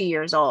 50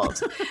 years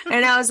old.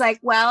 And I was like,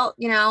 well,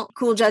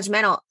 cool,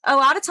 judgmental. A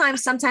lot of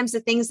times, sometimes the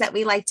things that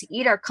we like to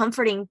eat are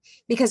comforting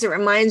because it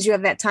reminds you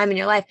of that time in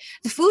your life.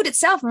 The food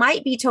itself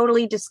might be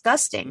totally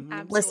disgusting.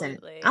 Absolutely. Listen,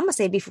 I'm going to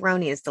say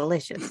beefaroni is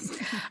delicious.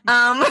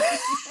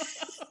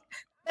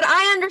 But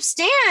I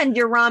understand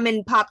your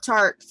ramen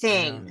Pop-Tart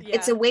thing. Yeah.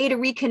 It's a way to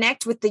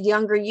reconnect with the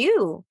younger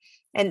you.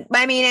 And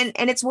I mean,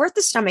 and it's worth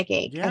the stomach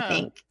ache, I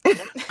think.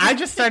 I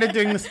just started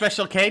doing the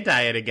Special K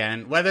diet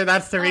again. Whether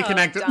that's to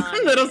reconnect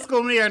with middle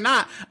school me or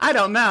not, I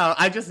don't know.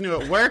 I just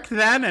knew it worked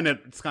then and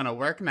it's going to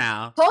work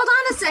now. Hold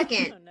on a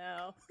second. Oh,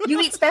 no.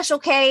 You eat Special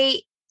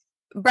K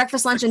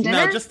breakfast, lunch, and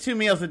dinner? No, just 2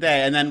 meals a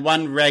day and then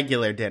 1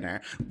 regular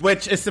dinner,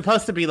 which is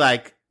supposed to be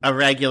like a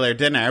regular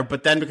dinner.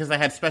 But then because I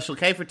had Special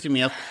K for 2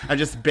 meals, I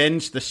just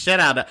binged the shit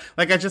out of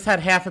I just had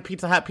half a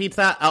Pizza Hut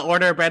pizza, I'll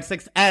order a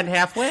breadsticks, and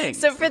half wings.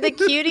 So for the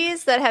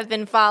cuties that have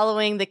been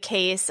following the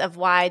case of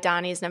why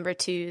Donnie's number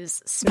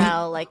 2s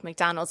smell like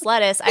McDonald's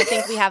lettuce, I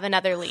think we have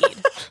another lead.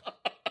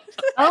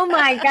 Oh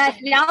my gosh,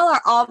 y'all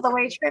are all the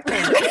way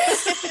tripping.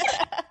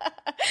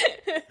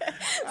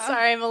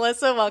 Sorry,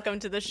 Melissa. Welcome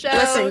to the show.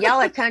 Listen, y'all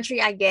are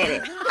country. I get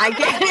it.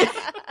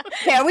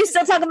 Okay, are we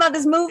still talking about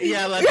this movie?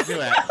 Yeah, let's do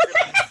it.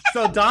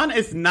 So Dawn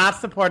is not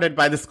supported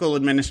by the school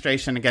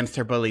administration against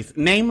her bullies,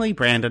 namely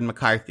Brandon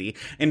McCarthy.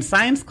 In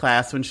science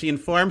class, when she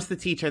informs the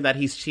teacher that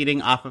he's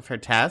cheating off of her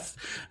test,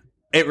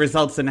 it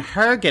results in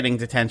her getting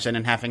detention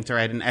and having to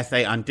write an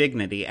essay on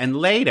dignity. And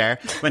later,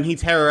 when he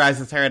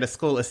terrorizes her at a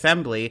school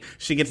assembly,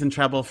 she gets in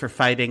trouble for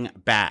fighting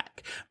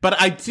back. But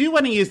I do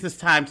want to use this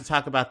time to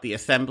talk about the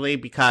assembly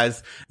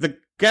because the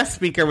guest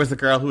speaker was a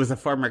girl who was a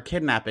former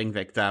kidnapping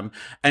victim.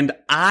 And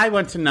I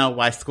want to know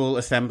why school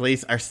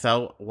assemblies are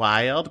so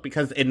wild.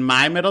 Because in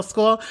my middle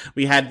school,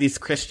 we had these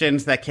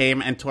Christians that came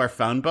and tore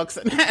phone books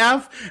in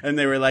half. And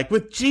they were like,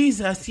 with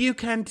Jesus, you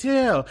can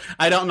too.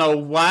 I don't know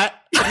what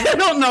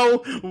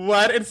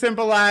it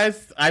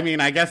symbolized. I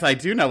mean, I guess I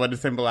do know what it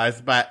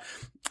symbolized, but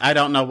I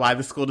don't know why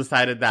the school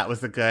decided that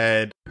was a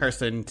good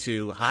person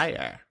to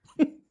hire.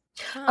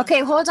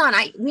 Okay, hold on.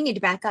 We need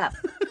to back up.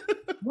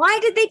 Why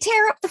did they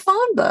tear up the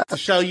phone book? To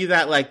show you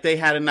that, they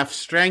had enough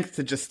strength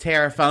to just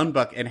tear a phone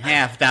book in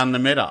half down the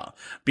middle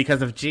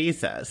because of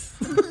Jesus.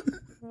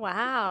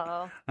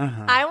 Wow.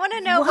 Uh-huh. I want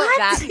to know what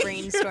that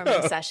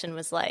brainstorming session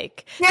was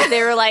like.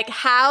 They were like,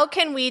 how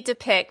can we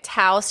depict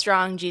how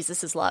strong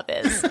Jesus' love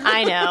is?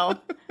 I know.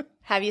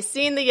 Have you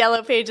seen the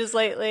Yellow Pages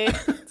lately?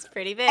 It's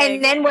pretty big.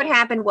 And then what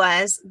happened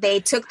was they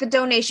took the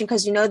donation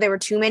because, there were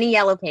too many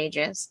Yellow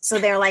Pages. So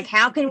they're like,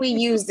 how can we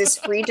use this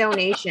free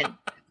donation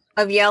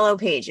of Yellow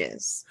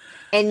Pages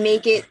and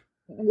make it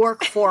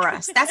work for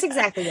us? That's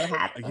exactly what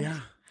happened.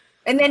 Yeah.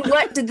 And then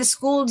what did the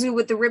school do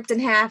with the ripped in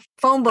half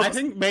phone books? I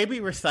think maybe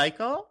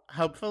recycle,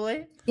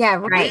 hopefully. Yeah,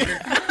 right.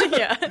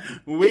 Yeah.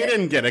 We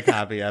didn't get a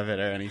copy of it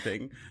or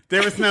anything.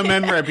 There was no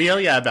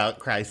memorabilia about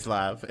Christ's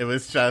love. It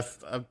was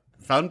just a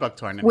phone book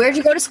tournament. Where'd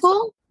you go to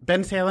school?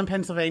 Bensalem,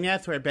 Pennsylvania.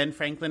 It's where Ben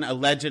Franklin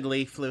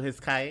allegedly flew his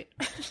kite.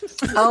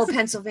 Oh,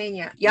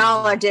 Pennsylvania.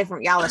 Y'all are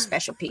different. Y'all are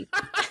special people.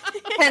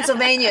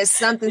 Pennsylvania is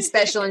something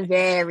special and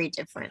very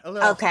different.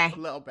 Okay. A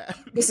little bit.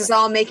 This is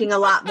all making a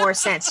lot more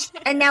sense.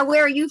 And now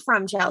where are you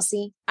from,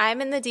 Chelsea? I'm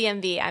in the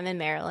DMV. I'm in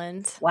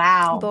Maryland.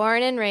 Wow.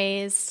 Born and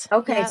raised.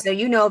 Okay, Yep. so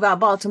you know about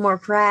Baltimore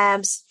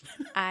crabs.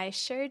 I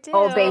sure do.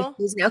 Oh,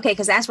 babies. Okay,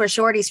 because that's where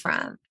Shorty's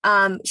from.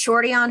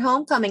 Shorty on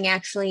Homecoming,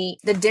 actually,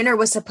 the dinner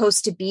was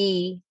supposed to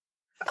be...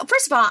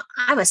 First of all,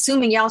 I'm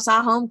assuming y'all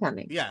saw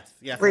Homecoming. Yes.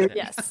 I Rude. did.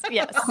 Yes.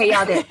 Okay,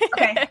 y'all did.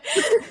 Okay.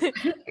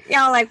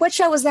 Y'all like, what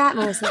show was that,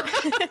 Melissa?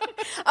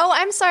 Oh,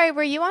 I'm sorry.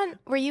 Were you on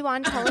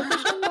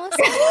television,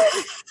 Melissa?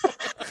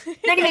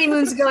 Many, many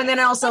moons ago, and then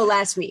also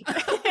last week.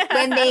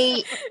 When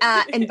they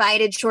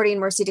invited Shorty and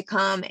Mercy to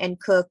come and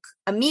cook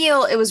a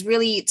meal, it was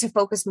really to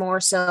focus more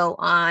so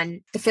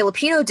on the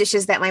Filipino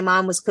dishes that my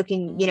mom was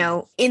cooking,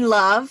 in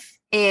love.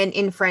 and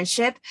in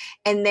Friendship.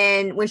 And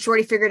then when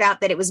Shorty figured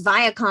out that it was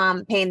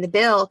Viacom paying the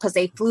bill because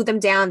they flew them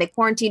down, they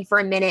quarantined for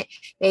a minute,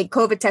 they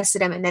COVID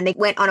tested them, and then they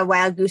went on a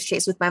wild goose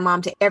chase with my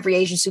mom to every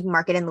Asian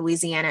supermarket in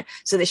Louisiana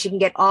so that she can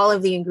get all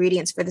of the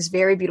ingredients for this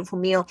very beautiful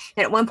meal.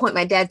 And at one point,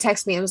 my dad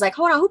texted me and was like,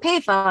 hold on, who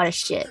paid for all this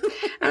shit?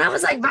 And I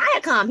was like,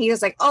 Viacom. He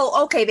was like,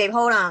 oh, okay, babe,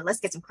 hold on. Let's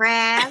get some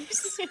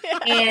crabs.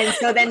 And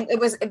so then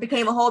it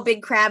became a whole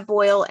big crab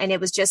boil, and it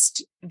was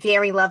just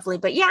very lovely.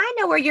 But yeah, I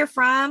know where you're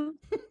from.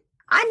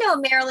 I know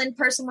a Maryland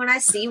person when I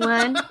see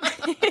one.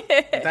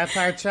 That's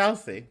our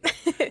Chelsea.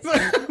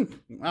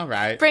 All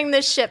right. Bring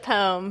this ship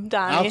home,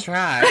 Donnie. I'll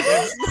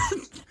try.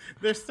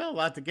 There's still a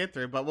lot to get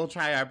through, but we'll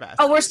try our best.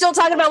 Oh, we're still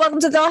talking about Welcome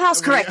to the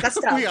Dollhouse? Correct. Let's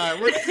go. We are.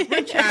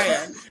 We're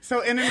trying.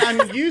 So in an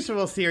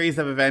unusual series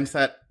of events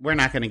that we're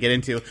not going to get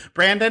into,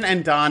 Brandon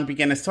and Dawn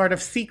begin a sort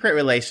of secret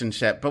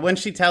relationship, but when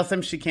she tells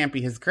him she can't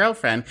be his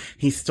girlfriend,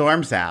 he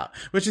storms out.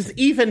 Which is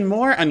even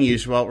more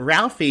unusual.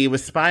 Ralphie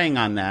was spying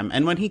on them,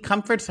 and when he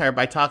comforts her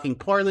by talking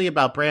poorly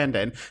about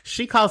Brandon,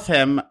 she calls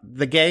him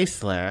the gay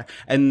slur,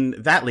 and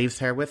that leaves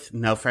her with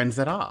no friends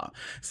at all.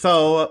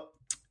 So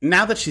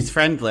now that she's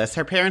friendless,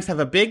 her parents have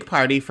a big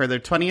party for their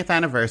 20th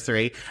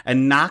anniversary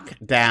and knock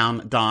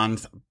down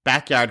Dawn's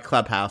backyard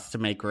clubhouse to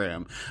make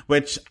room,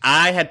 which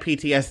I had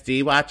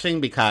PTSD watching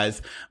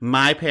because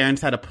my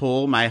parents had a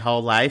pool my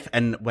whole life,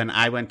 and when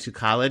I went to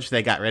college,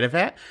 they got rid of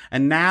it,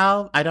 and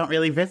now I don't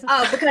really visit.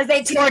 Oh, because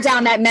they tore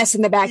down that mess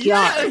in the backyard.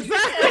 Yeah,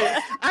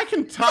 exactly. I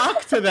can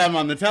talk to them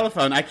on the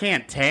telephone. I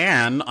can't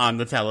tan on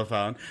the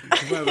telephone.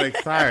 I'm like,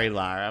 sorry,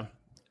 Lara.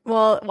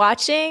 Well,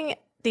 watching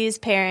these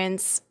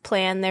parents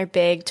plan their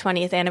big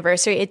 20th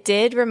anniversary, it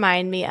did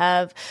remind me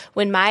of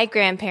when my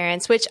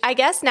grandparents, which I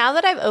guess now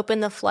that I've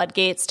opened the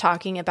floodgates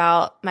talking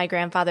about my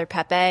grandfather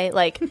Pepe,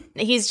 like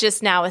he's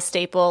just now a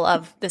staple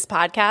of this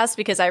podcast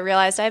because I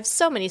realized I have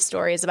so many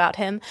stories about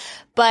him.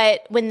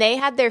 But when they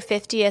had their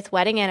 50th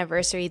wedding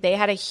anniversary, they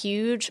had a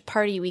huge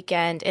party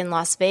weekend in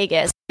Las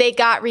Vegas. They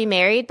got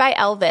remarried by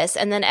Elvis,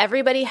 and then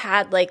everybody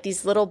had like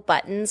these little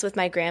buttons with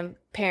my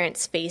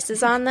grandparents'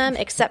 faces on them,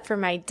 except for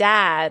my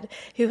dad,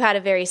 who had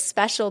a very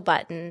special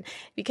button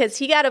because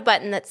he got a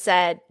button that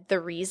said the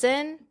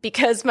reason,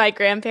 because my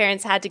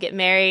grandparents had to get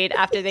married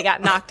after they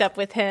got knocked up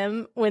with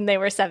him when they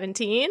were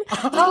 17.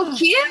 Oh,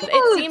 cute.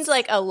 It seemed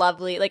like a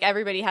lovely, like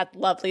everybody had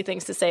lovely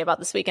things to say about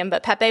this weekend,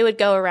 but Pepe would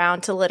go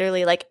around to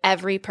literally like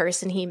every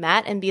person he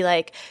met and be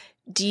like,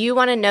 do you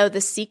want to know the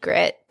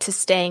secret to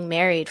staying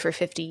married for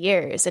 50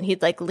 years? And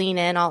he'd like lean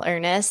in all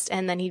earnest,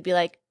 and then he'd be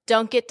like,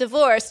 don't get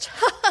divorced.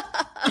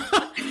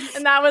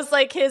 And that was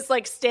like his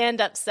like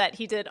stand-up set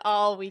he did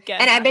all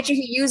weekend. And I bet you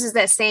he uses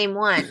that same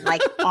one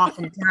like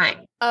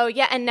oftentimes. Oh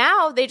yeah, and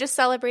now they just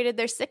celebrated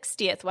their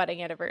 60th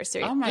wedding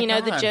anniversary. Oh my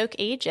God. The joke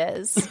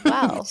ages.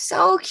 Wow.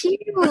 So cute.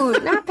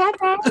 Not that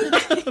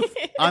bad.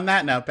 On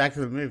that note, back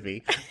to the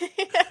movie.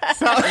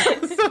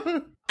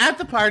 So at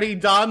the party,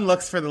 Dawn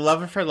looks for the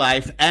love of her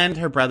life and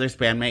her brother's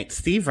bandmate,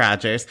 Steve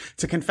Rogers,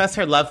 to confess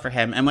her love for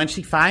him. And when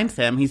she finds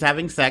him, he's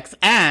having sex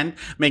and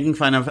making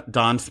fun of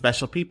Dawn's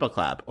Special People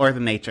Club, or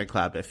the Nature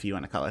Club, if you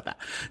want to call it that.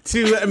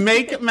 To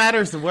make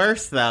matters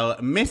worse, though,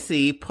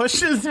 Missy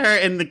pushes her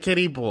in the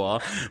kiddie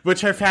pool, which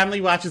her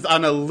family watches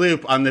on a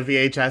loop on the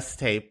VHS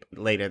tape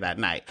later that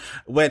night,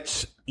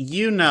 which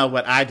you know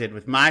what I did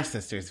with my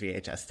sister's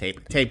VHS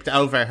tape, taped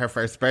over her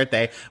first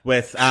birthday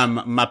with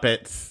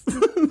Muppets,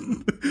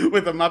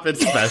 with a Muppet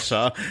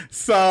special.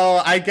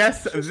 So I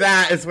guess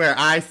that is where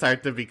I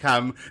start to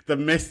become the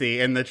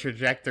Missy in the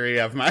trajectory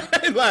of my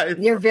life.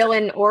 Your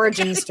villain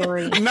origin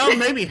story. No,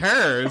 maybe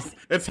hers.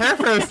 It's her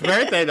first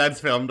birthday that's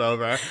filmed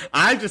over.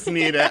 I just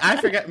need it. I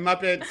forget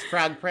Muppets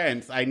Frog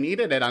Prince. I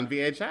needed it on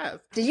VHS.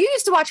 Did you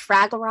used to watch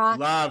Fraggle Rock?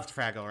 Loved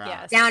Fraggle Rock.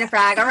 Yes. Down to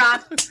Fraggle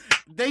Rock.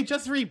 They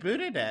just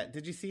rebooted it.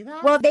 Did you see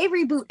that? Well, they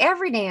reboot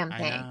every damn I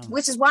thing, know.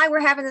 which is why we're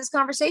having this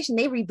conversation.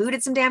 They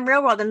rebooted some damn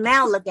Real World, and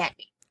now look at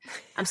me.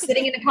 I'm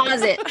sitting in the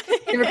closet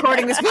and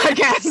recording this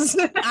podcast.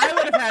 I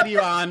would have had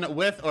you on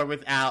with or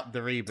without the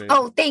reboot.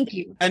 Oh, thank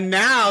you. And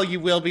now you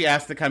will be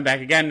asked to come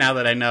back again now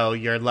that I know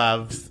your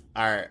loves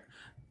are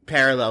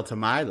parallel to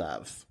my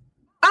loves.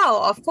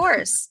 Oh, of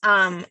course.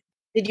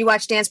 Did you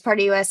watch Dance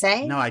Party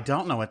USA? No, I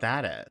don't know what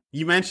that is.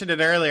 You mentioned it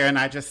earlier and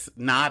I just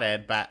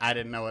nodded, but I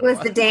didn't know what It was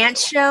the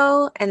dance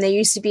show, and there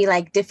used to be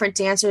like different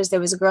dancers. There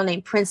was a girl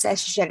named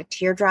Princess. She had a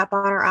teardrop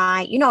on her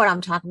eye. You know what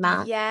I'm talking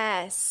about.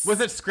 Yes.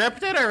 Was it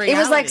scripted or reality? It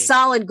was like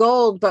Solid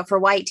Gold, but for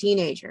white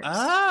teenagers.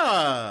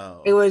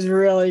 Oh. It was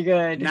really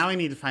good. Now I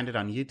need to find it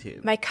on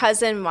YouTube. My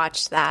cousin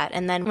watched that,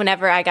 and then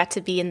whenever I got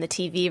to be in the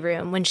TV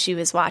room when she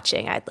was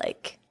watching, I'd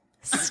like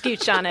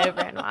scooch on over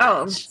and watch.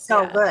 Oh,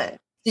 so good.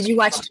 Did you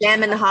watch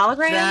Gem and the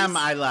Holograms? Gem,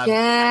 I love.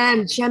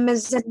 Gem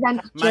is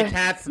My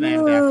cat's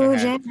named after her.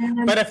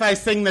 Gem. But if I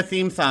sing the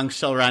theme song,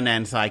 she'll run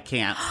in, so I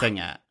can't sing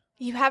it.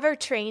 You have her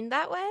trained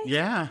that way?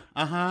 Yeah,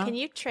 uh-huh. Can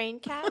you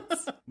train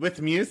cats?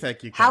 With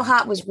music, you can. How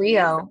hot was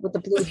Rio with the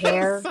blue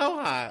hair? So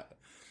hot.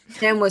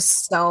 Gem was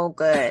so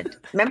good.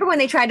 Remember when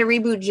they tried to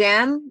reboot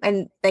Gem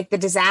and like the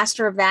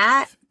disaster of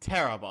that?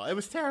 Terrible. It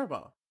was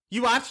terrible.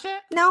 You watched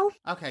it? No,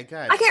 Okay,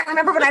 good. I can't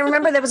remember, but I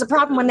remember there was a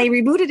problem when they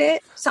rebooted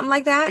it. Something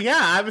like that. Yeah,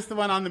 I was the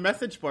one on the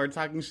message board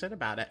talking shit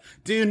about it.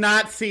 Do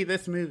not see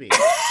this movie.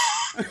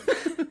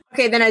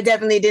 Okay, then I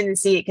definitely didn't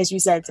see it because you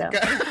said so.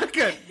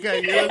 Good.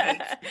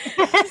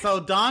 So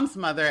Dawn's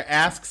mother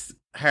asks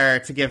her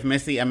to give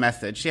Missy a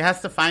message. She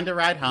has to find a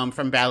ride home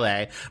from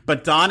ballet,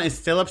 but Dawn is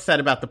still upset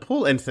about the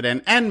pool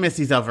incident and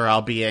Missy's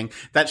overall being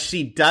that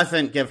she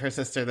doesn't give her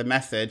sister the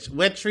message,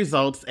 which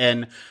results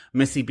in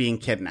Missy being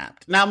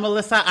kidnapped. Now,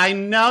 Melissa, I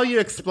know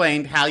you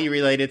explained how you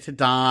related to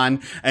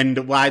Dawn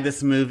and why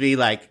this movie,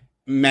 like,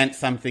 meant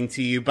something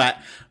to you, but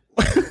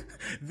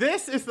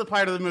this is the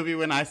part of the movie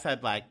when I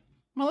said, like,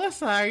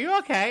 Melissa, are you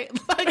okay?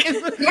 Like,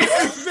 is this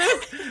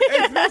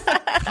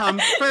a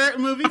comfort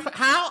movie?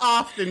 How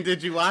often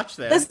did you watch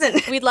this? Listen,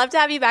 We'd love to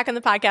have you back on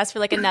the podcast for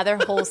like another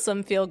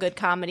wholesome feel-good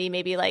comedy,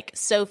 maybe like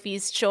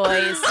Sophie's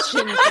Choice,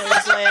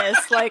 Schindler's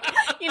List, like,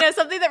 you know,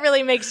 something that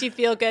really makes you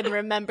feel good and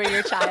remember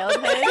your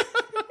childhood.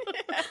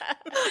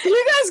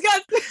 you guys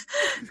got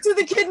to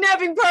the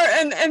kidnapping part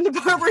and the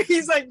part where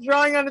he's like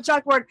drawing on the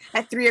chalkboard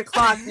at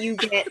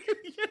 3:00.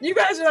 You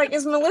guys are like,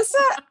 is Melissa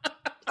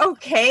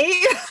okay?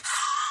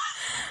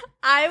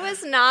 I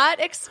was not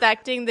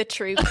expecting the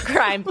true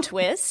crime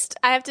twist,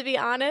 I have to be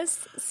honest.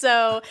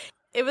 So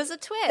it was a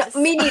twist.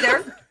 Me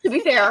neither, to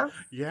be fair.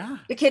 Yeah.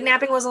 The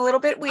kidnapping was a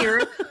little bit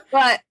weird,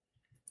 but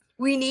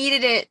we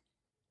needed it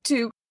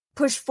to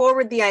push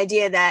forward the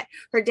idea that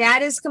her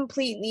dad is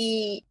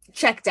completely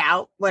checked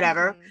out,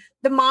 whatever. Mhm.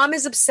 The mom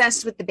is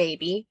obsessed with the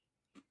baby.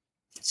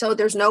 So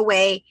there's no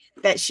way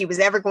that she was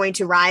ever going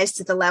to rise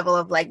to the level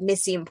of like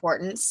Missy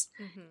importance.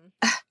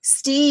 Mhm.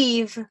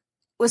 Steve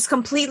was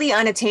completely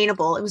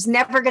unattainable. It was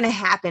never going to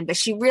happen, but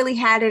she really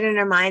had it in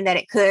her mind that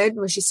it could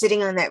when she's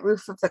sitting on that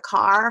roof of the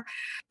car.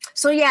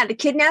 So yeah, the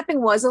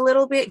kidnapping was a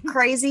little bit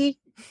crazy,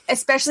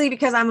 especially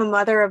because I'm a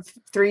mother of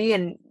 3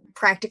 and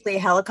practically a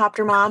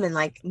helicopter mom. And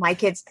like my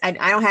kids, I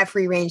don't have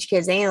free range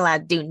kids. They ain't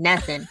allowed to do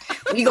nothing.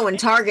 We go in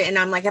Target and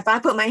I'm like, if I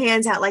put my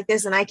hands out like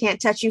this and I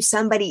can't touch you,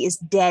 somebody is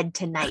dead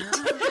tonight.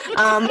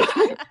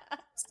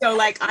 So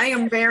like, I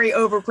am very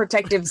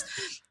overprotective.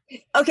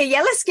 Okay.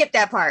 Yeah. Let's skip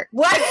that part.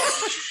 What?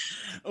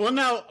 Well,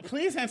 no,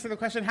 please answer the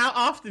question. How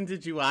often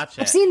did you watch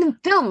it? I've seen the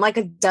film like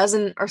a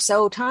dozen or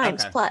so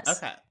times plus.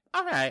 Okay.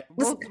 All right.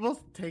 We'll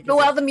take it.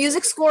 Well, the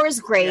music score is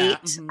great. Yeah,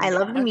 mhm. I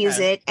love the Okay.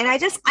 music, and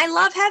I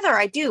love Heather.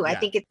 I do. I Yeah.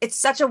 think it's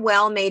such a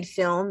well-made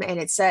film, and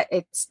it's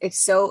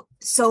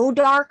so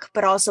dark,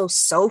 but also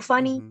so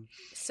funny. Mhm.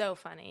 So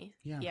funny.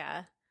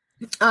 Yeah.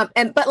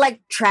 But like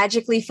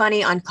tragically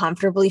funny,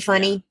 uncomfortably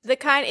funny. The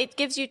kind, it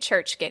gives you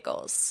church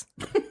giggles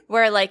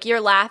where like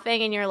you're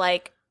laughing and you're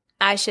like,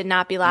 I should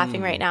not be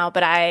laughing right now,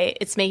 but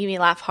it's making me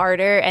laugh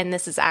harder. And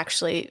this is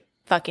actually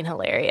fucking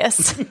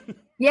hilarious.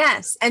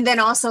 Yes, and then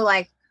also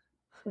like,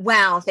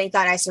 wow, thank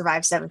God I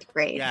survived 7th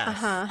grade. Yes.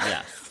 Uh-huh.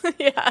 Yes.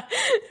 Yeah,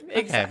 Okay.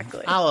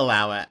 exactly. I'll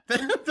allow it.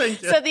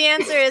 Thank you. So the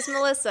answer is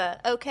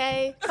Melissa.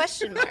 Okay?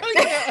 Question mark.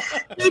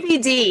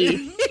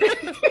 PBD.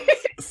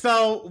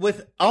 So,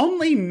 with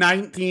only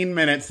 19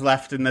 minutes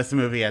left in this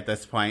movie at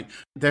this point,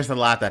 there's a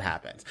lot that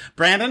happens.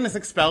 Brandon is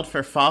expelled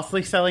for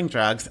falsely selling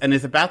drugs and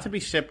is about to be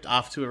shipped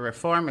off to a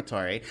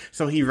reformatory,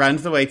 so he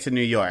runs away to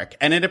New York.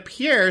 And it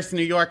appears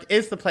New York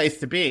is the place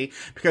to be,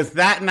 because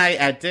that night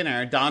at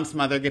dinner, Dawn's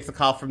mother gets a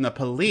call from the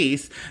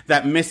police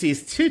that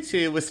Missy's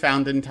tutu was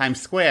found in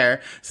Times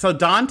Square, so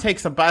Dawn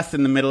takes a bus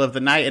in the middle of the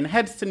night and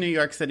heads to New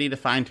York City to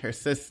find her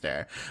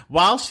sister.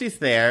 While she's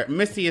there,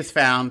 Missy is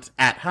found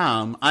at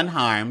home,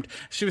 unharmed.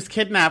 She was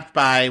kidnapped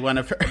by one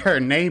of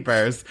her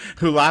neighbors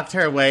who locked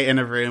her away in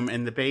a room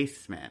in the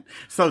basement.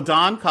 So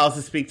Dawn calls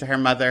to speak to her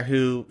mother,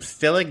 who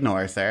still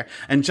ignores her.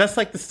 And just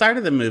like the start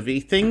of the movie,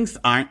 things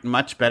aren't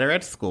much better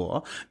at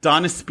school.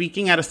 Dawn is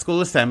speaking at a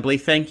school assembly,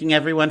 thanking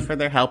everyone for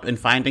their help in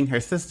finding her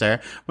sister,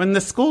 when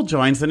the school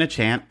joins in a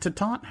chant to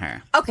taunt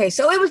her. Okay,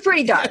 so it was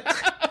pretty dark.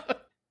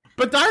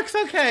 But dark's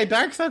okay.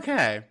 Dark's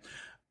okay.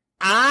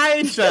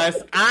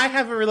 I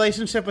have a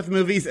relationship with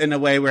movies in a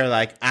way where,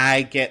 like,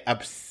 I get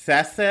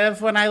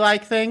obsessive when I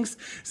like things.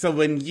 So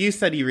when you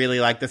said you really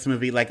liked this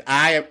movie, like,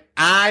 I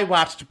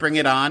watched Bring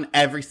It On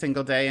every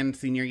single day in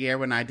senior year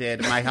when I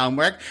did my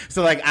homework.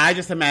 So, like, I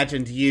just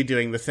imagined you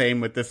doing the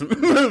same with this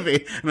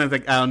movie. And I was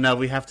like, oh, no,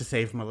 we have to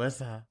save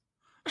Melissa.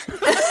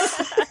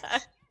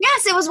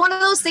 Yes, it was one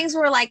of those things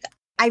where like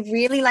I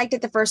really liked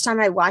it the first time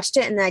I watched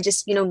it, and then I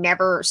just,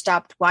 never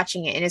stopped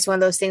watching it. And it's one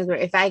of those things where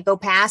if I go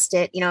past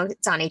it,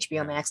 it's on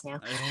HBO Max now.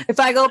 If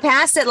I go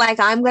past it, like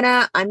I'm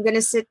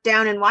gonna sit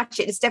down and watch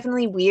it. It's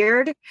definitely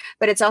weird,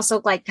 but it's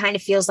also like kind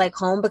of feels like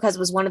home, because it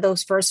was one of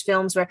those first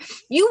films where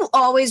you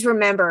always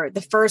remember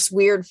the first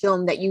weird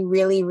film that you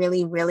really,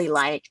 really, really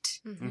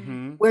liked,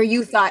 Mm-hmm. where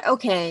you thought,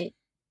 okay,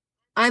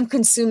 I'm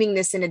consuming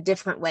this in a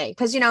different way.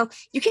 Because,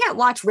 you can't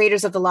watch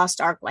Raiders of the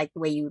Lost Ark like the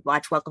way you would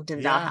watch Welcome to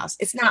the Dollhouse.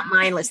 It's not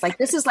mindless. Like,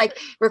 this is like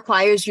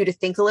requires you to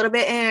think a little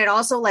bit, and it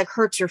also like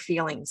hurts your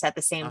feelings at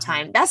the same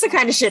time. That's the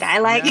kind of shit I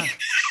like. Yeah.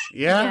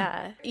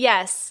 Yeah.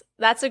 Yes.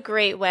 That's a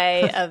great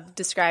way of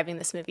describing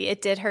this movie.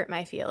 It did hurt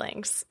my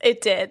feelings.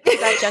 It did.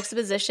 That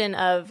juxtaposition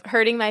of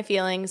hurting my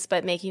feelings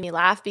but making me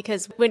laugh,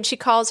 because when she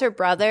calls her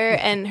brother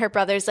and her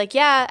brother's like,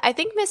 yeah, I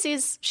think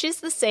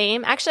she's the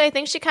same. Actually, I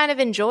think she kind of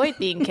enjoyed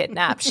being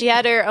kidnapped. She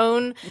had her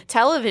own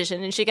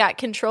television and she got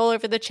control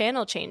over the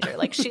channel changer.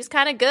 Like, she's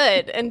kind of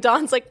good. And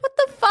Dawn's like, what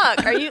the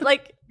fuck? Are you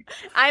like,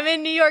 I'm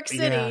in New York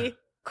City. Yeah.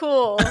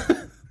 Cool.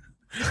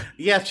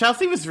 Yeah,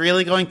 Chelsea was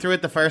really going through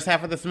it the first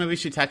half of this movie.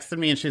 She texted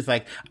me and she's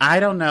like, I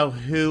don't know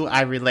who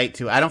I relate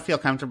to. I don't feel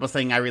comfortable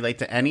saying I relate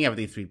to any of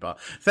these people.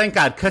 Thank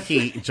God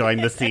Cookie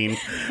joined the scene.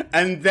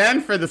 And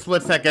then for the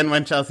split second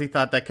when Chelsea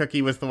thought that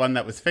Cookie was the one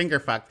that was finger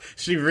fucked,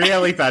 she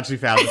really thought she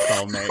found a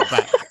soulmate.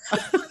 But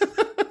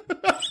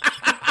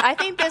I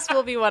think this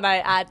will be one I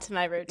add to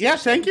my rotation. yeah,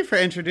 thank you for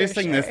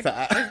introducing this to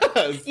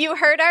us. You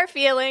hurt our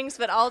feelings,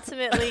 but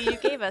ultimately you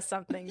gave us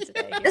something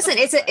today. Listen,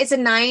 it's a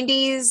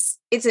 90s,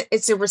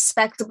 it's a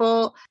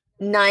respectable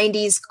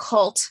 90s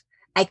cult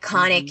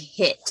iconic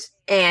hit.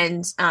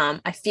 And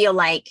I feel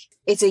like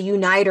it's a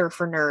uniter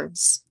for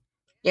nerds,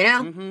 you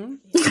know?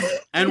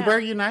 And we're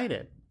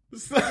united.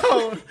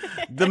 So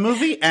the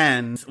movie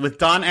ends with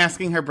Dawn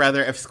asking her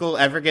brother if school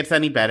ever gets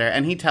any better,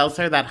 and he tells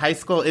her that high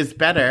school is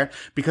better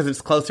because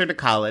it's closer to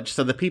college,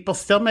 so the people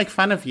still make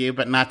fun of you,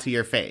 but not to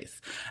your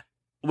face.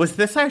 Was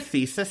this our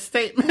thesis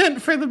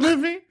statement for the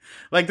movie?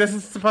 Like, this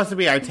is supposed to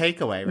be our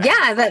takeaway, right?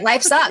 Yeah, that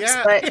life sucks,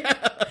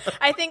 but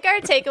I think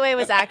our takeaway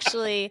was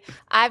actually,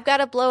 I've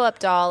got a blow-up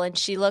doll, and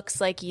she looks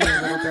like you,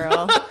 little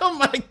girl. Oh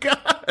my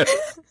God.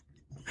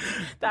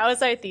 That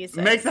was our thesis.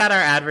 Make that our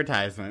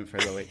advertisement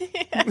for the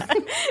week.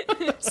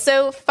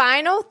 So,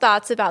 final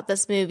thoughts about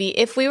this movie.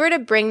 If we were to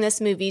bring this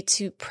movie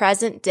to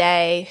present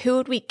day, who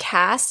would we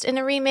cast in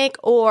a remake,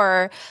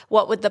 or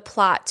what would the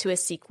plot to a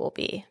sequel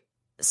be?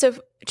 So,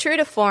 true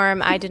to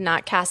form, I did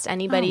not cast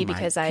anybody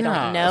because I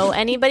don't know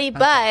anybody,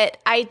 but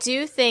I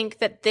do think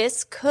that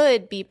this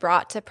could be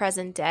brought to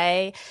present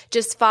day,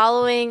 just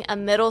following a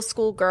middle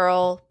school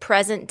girl,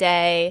 present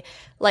day.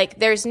 Like,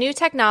 there's new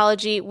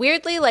technology,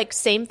 weirdly, like,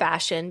 same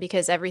fashion,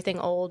 because everything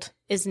old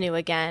is new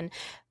again,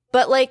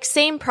 but like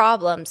same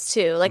problems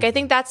too. Like, I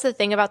think that's the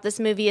thing about this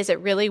movie, is it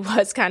really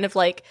was kind of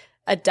like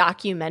a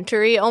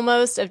documentary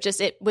almost, of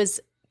just, it was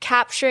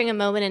capturing a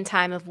moment in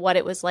time of what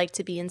it was like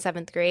to be in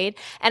 7th grade.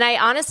 And I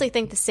honestly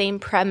think the same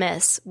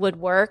premise would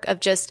work, of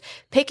just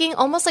picking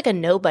almost like a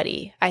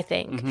nobody, I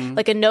think,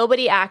 like a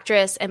nobody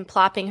actress, and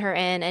plopping her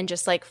in and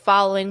just like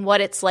following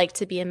what it's like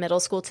to be in middle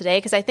school today.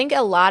 Because I think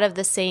a lot of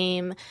the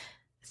same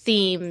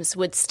themes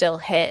would still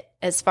hit,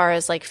 as far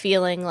as like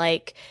feeling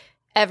like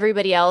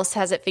everybody else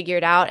has it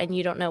figured out and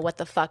you don't know what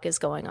the fuck is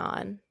going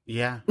on.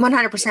 Yeah.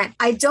 100%.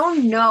 I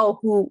don't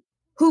know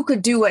who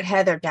could do what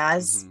Heather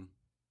does.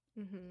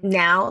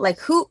 Now, like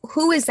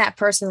who is that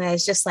person that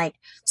is just like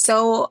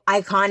so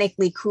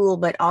iconically cool,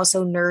 but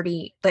also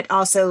nerdy, but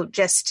also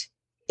just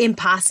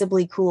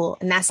impossibly cool?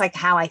 And that's like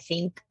how I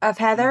think of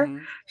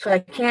Heather. So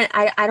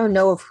I don't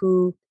know of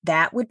who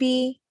that would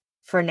be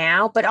for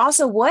now. But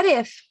also, what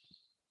if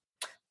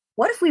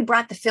we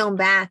brought the film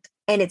back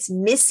and it's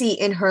Missy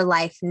in her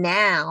life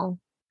now,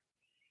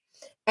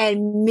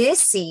 and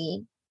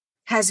Missy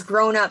has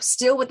grown up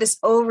still with this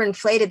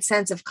overinflated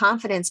sense of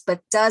confidence, but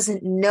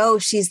doesn't know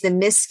she's the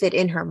misfit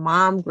in her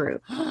mom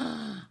group.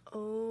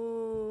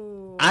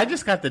 Oh, I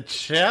just got the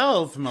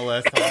chills,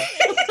 Melissa.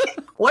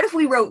 What if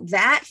we wrote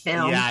that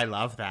film? Yeah, I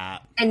love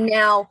that. And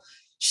now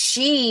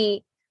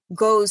she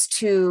goes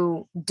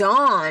to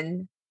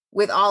Dawn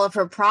with all of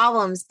her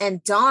problems,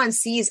 and Dawn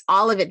sees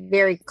all of it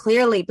very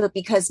clearly, but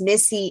because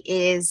Missy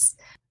is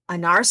a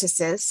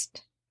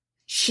narcissist,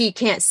 she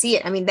can't see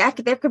it. I mean, there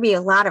could be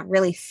a lot of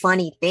really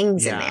funny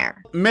things in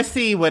there.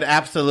 Missy would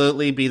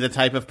absolutely be the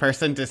type of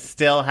person to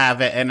still have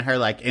it in her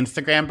like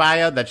Instagram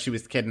bio that she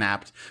was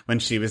kidnapped when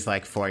she was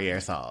like 4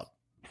 years old.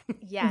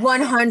 yes.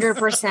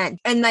 100%.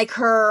 And like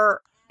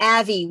her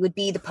Avi would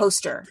be the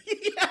poster,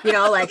 you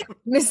know, like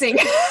missing.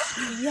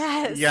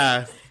 Yes.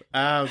 Yes.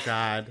 Oh,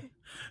 God.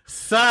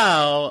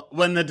 So,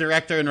 when the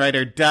director and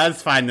writer does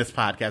find this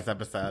podcast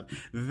episode,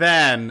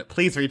 then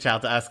please reach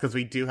out to us, because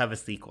we do have a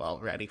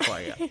sequel ready for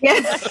you.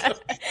 Yes.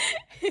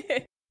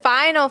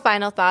 Final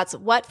thoughts.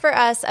 What for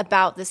us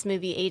about this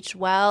movie aged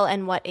well,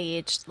 and what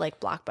aged like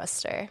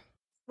blockbuster?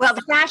 Well,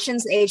 the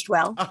fashions aged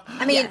well.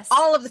 I mean, Yes.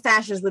 all of the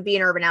fashions would be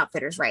in Urban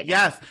Outfitters right now.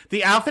 Yes,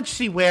 the outfit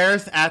she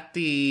wears at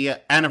the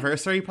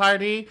anniversary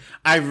party,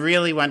 I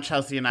really want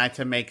Chelsea and I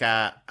to make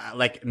a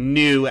like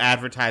new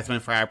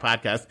advertisement for our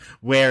podcast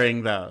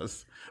wearing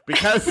those.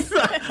 Because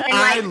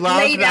I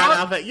love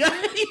that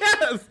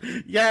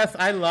outfit. Yes,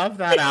 I love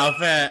that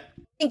outfit.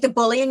 I think the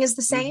bullying is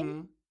the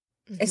same.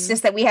 It's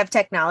just that we have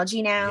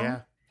technology now. Yeah.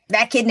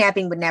 That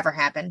kidnapping would never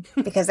happen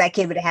because that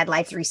kid would have had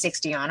Life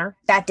 360 on her.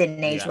 That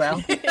didn't age well.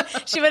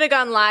 She would have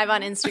gone live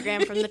on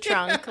Instagram from the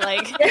trunk,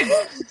 like,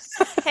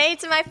 hey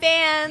to my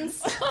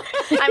fans,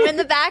 I'm in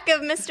the back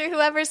of Mr.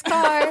 Whoever's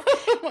car.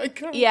 Oh my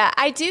God. Yeah,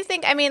 I do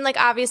think, I mean, like,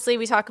 obviously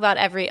we talk about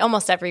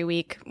almost every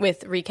week with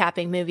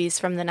recapping movies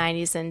from the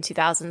 90s and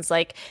 2000s,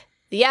 like,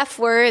 the F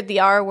word, the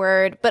R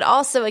word, but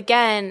also,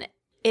 again,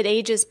 it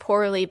ages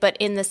poorly, but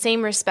in the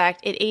same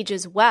respect, it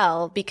ages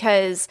well,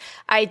 because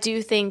I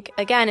do think,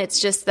 again, it's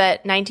just that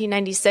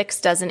 1996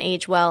 doesn't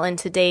age well in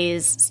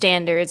today's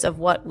standards of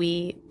what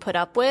we put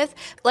up with.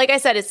 Like I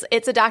said,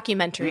 it's a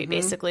documentary,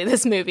 basically,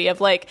 this movie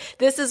of like,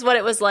 this is what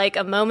it was like,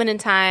 a moment in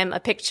time, a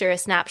picture, a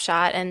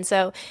snapshot. And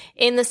so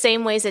in the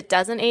same ways it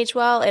doesn't age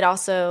well, it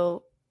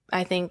also,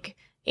 I think,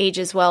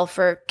 ages well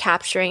for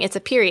capturing, it's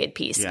a period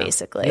piece,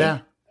 basically.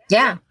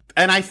 Yeah.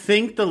 And I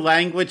think the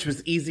language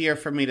was easier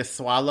for me to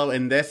swallow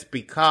in this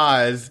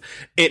because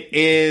it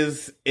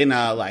is in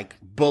a like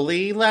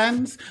bully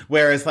lens,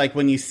 whereas like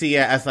when you see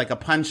it as like a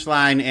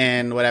punchline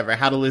in whatever,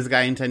 How to Lose a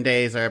Guy in 10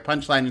 Days, or a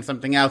punchline in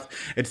something else,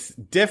 it's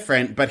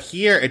different. But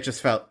here it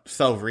just felt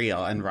so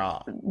real and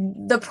raw.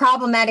 The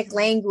problematic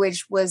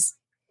language was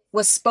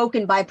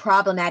spoken by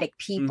problematic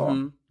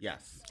people.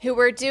 Yes. Who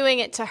were doing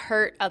it to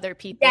hurt other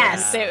people.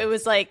 Yes. So it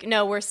was like,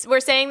 no, we're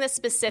saying this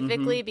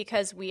specifically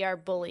because we are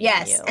bullying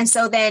you. And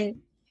so then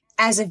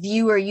as a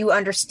viewer, you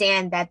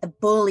understand that the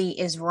bully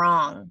is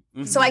wrong.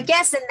 So I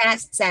guess in that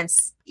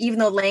sense, even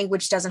though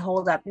language doesn't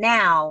hold up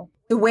now,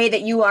 the way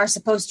that you are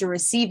supposed to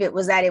receive it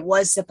was that it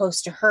was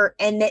supposed to hurt,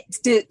 and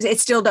it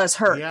still does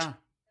hurt. Yeah.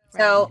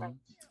 So,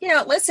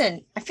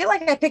 listen, I feel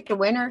like I picked a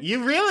winner.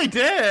 You really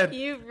did.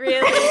 You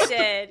really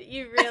did.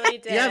 You really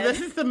did. Yeah, this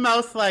is the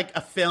most like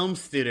a film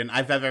student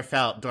I've ever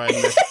felt during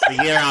the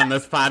year on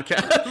this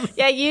podcast.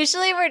 Yeah,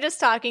 usually we're just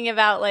talking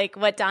about like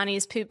what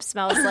Donnie's poop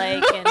smells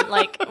like and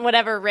like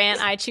whatever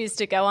rant I choose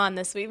to go on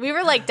this week. We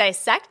were like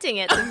dissecting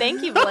it. So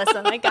thank you,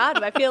 Melissa. My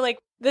God, I feel like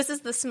this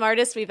is the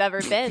smartest we've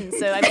ever been.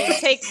 So I mean,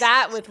 take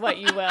that with what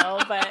you will,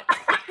 but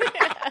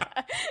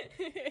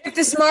if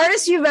the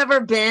smartest you've ever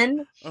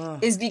been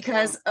is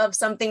because of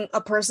something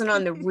a person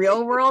on the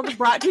real world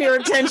brought to your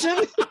attention,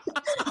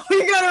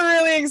 we gotta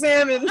really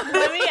examine.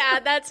 Let me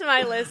add that to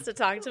my list to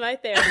talk to my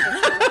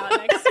therapist about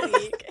next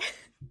week.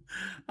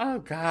 Oh,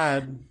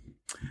 God.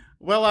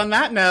 Well, on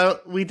that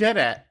note, we did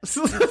it.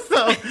 So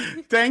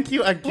thank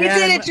you again. We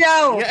did it,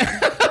 Joe.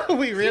 Yeah,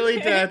 we really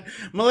did.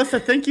 Melissa,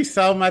 thank you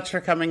so much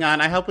for coming on.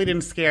 I hope we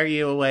didn't scare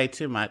you away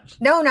too much.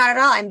 No, not at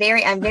all. I'm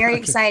very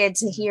excited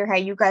to hear how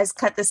you guys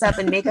cut this up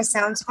and make us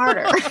sound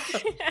smarter.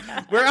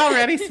 We're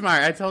already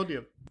smart. I told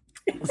you.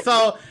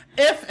 So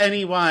if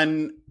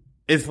anyone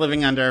is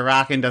living under a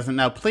rock and doesn't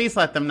know, please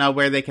let them know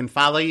where they can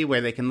follow you,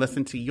 where they can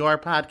listen to your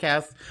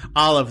podcast,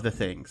 all of the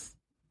things.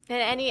 And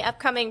any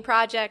upcoming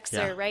projects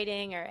or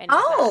writing or anything?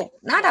 Oh,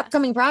 not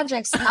upcoming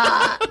projects.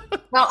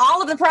 Well,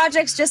 all of the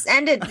projects just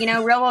ended.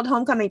 Real World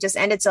Homecoming just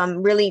ended. So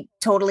I'm really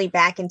totally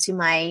back into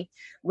my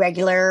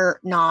regular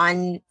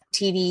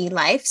non-TV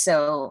life.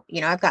 So,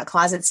 I've got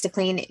closets to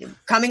clean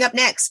coming up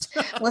next.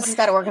 Melissa's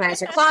got to organize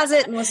her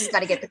closet. Melissa's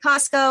got to get to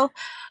Costco.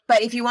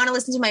 But if you want to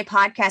listen to my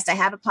podcast, I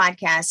have a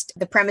podcast.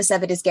 The premise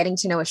of it is getting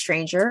to know a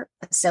stranger.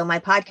 So my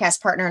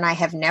podcast partner and I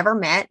have never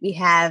met. We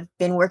have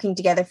been working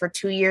together for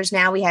 2 years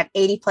now. We have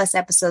 80 plus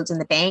episodes in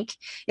the bank.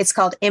 It's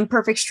called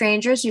Imperfect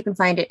Strangers. You can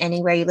find it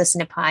anywhere you listen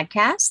to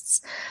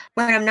podcasts.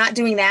 When I'm not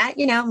doing that,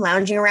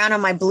 lounging around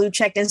on my blue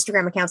checked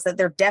Instagram accounts that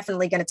they're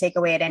definitely going to take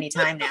away at any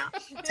time now.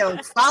 So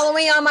follow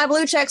me on my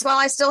blue checks while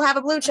I still have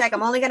a blue check.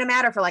 I'm only going to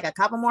matter for like a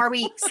couple more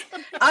weeks.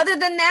 Other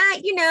than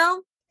that,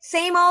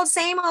 same old.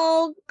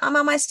 I'm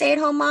on my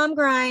stay-at-home mom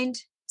grind.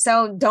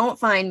 So don't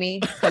find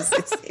me because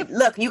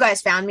look, you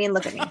guys found me and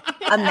look at me.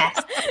 A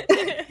mess.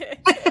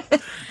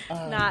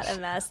 Not a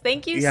mess.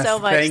 Thank you so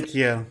much. Thank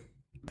you.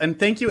 And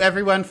thank you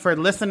everyone for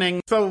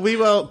listening. So we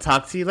will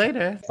talk to you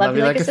later. Love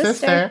you like a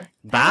sister.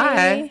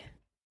 Bye.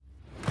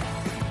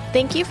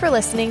 Thank you for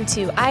listening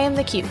to I Am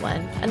the Cute One,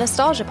 a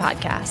nostalgia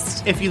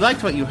podcast. If you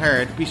liked what you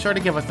heard, be sure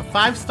to give us a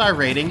 5-star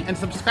rating and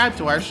subscribe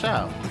to our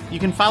show. You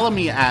can follow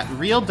me at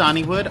Real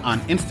Donnywood on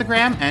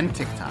Instagram and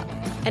TikTok.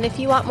 And if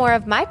you want more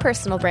of my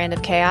personal brand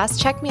of chaos,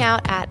 check me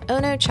out at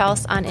Ono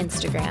Chels on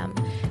Instagram.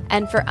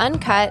 And for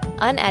uncut,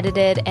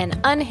 unedited, and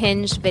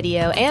unhinged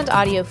video and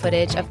audio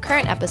footage of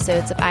current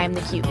episodes of I Am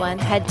the Cute One,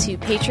 head to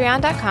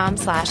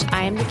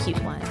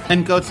patreon.com/IamTheCuteOne.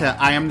 And go to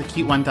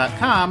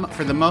IamTheCuteOne.com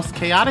for the most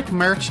chaotic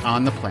merch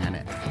on the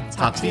planet.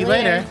 Talk to you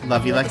later.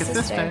 Love you like a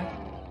sister.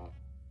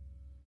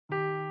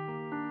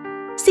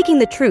 Seeking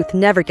the truth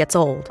never gets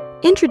old.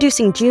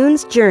 Introducing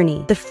June's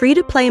Journey, the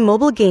free-to-play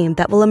mobile game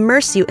that will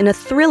immerse you in a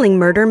thrilling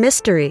murder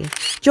mystery.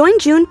 Join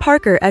June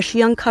Parker as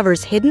she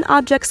uncovers hidden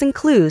objects and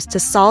clues to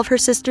solve her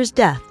sister's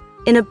death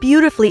in a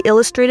beautifully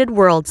illustrated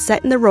world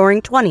set in the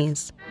Roaring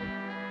 '20s.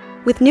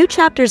 With new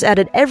chapters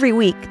added every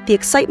week, the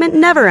excitement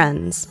never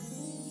ends.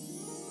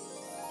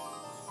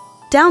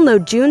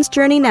 Download June's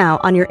Journey now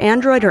on your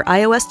Android or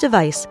iOS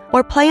device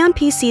or play on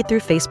PC through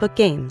Facebook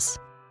Games.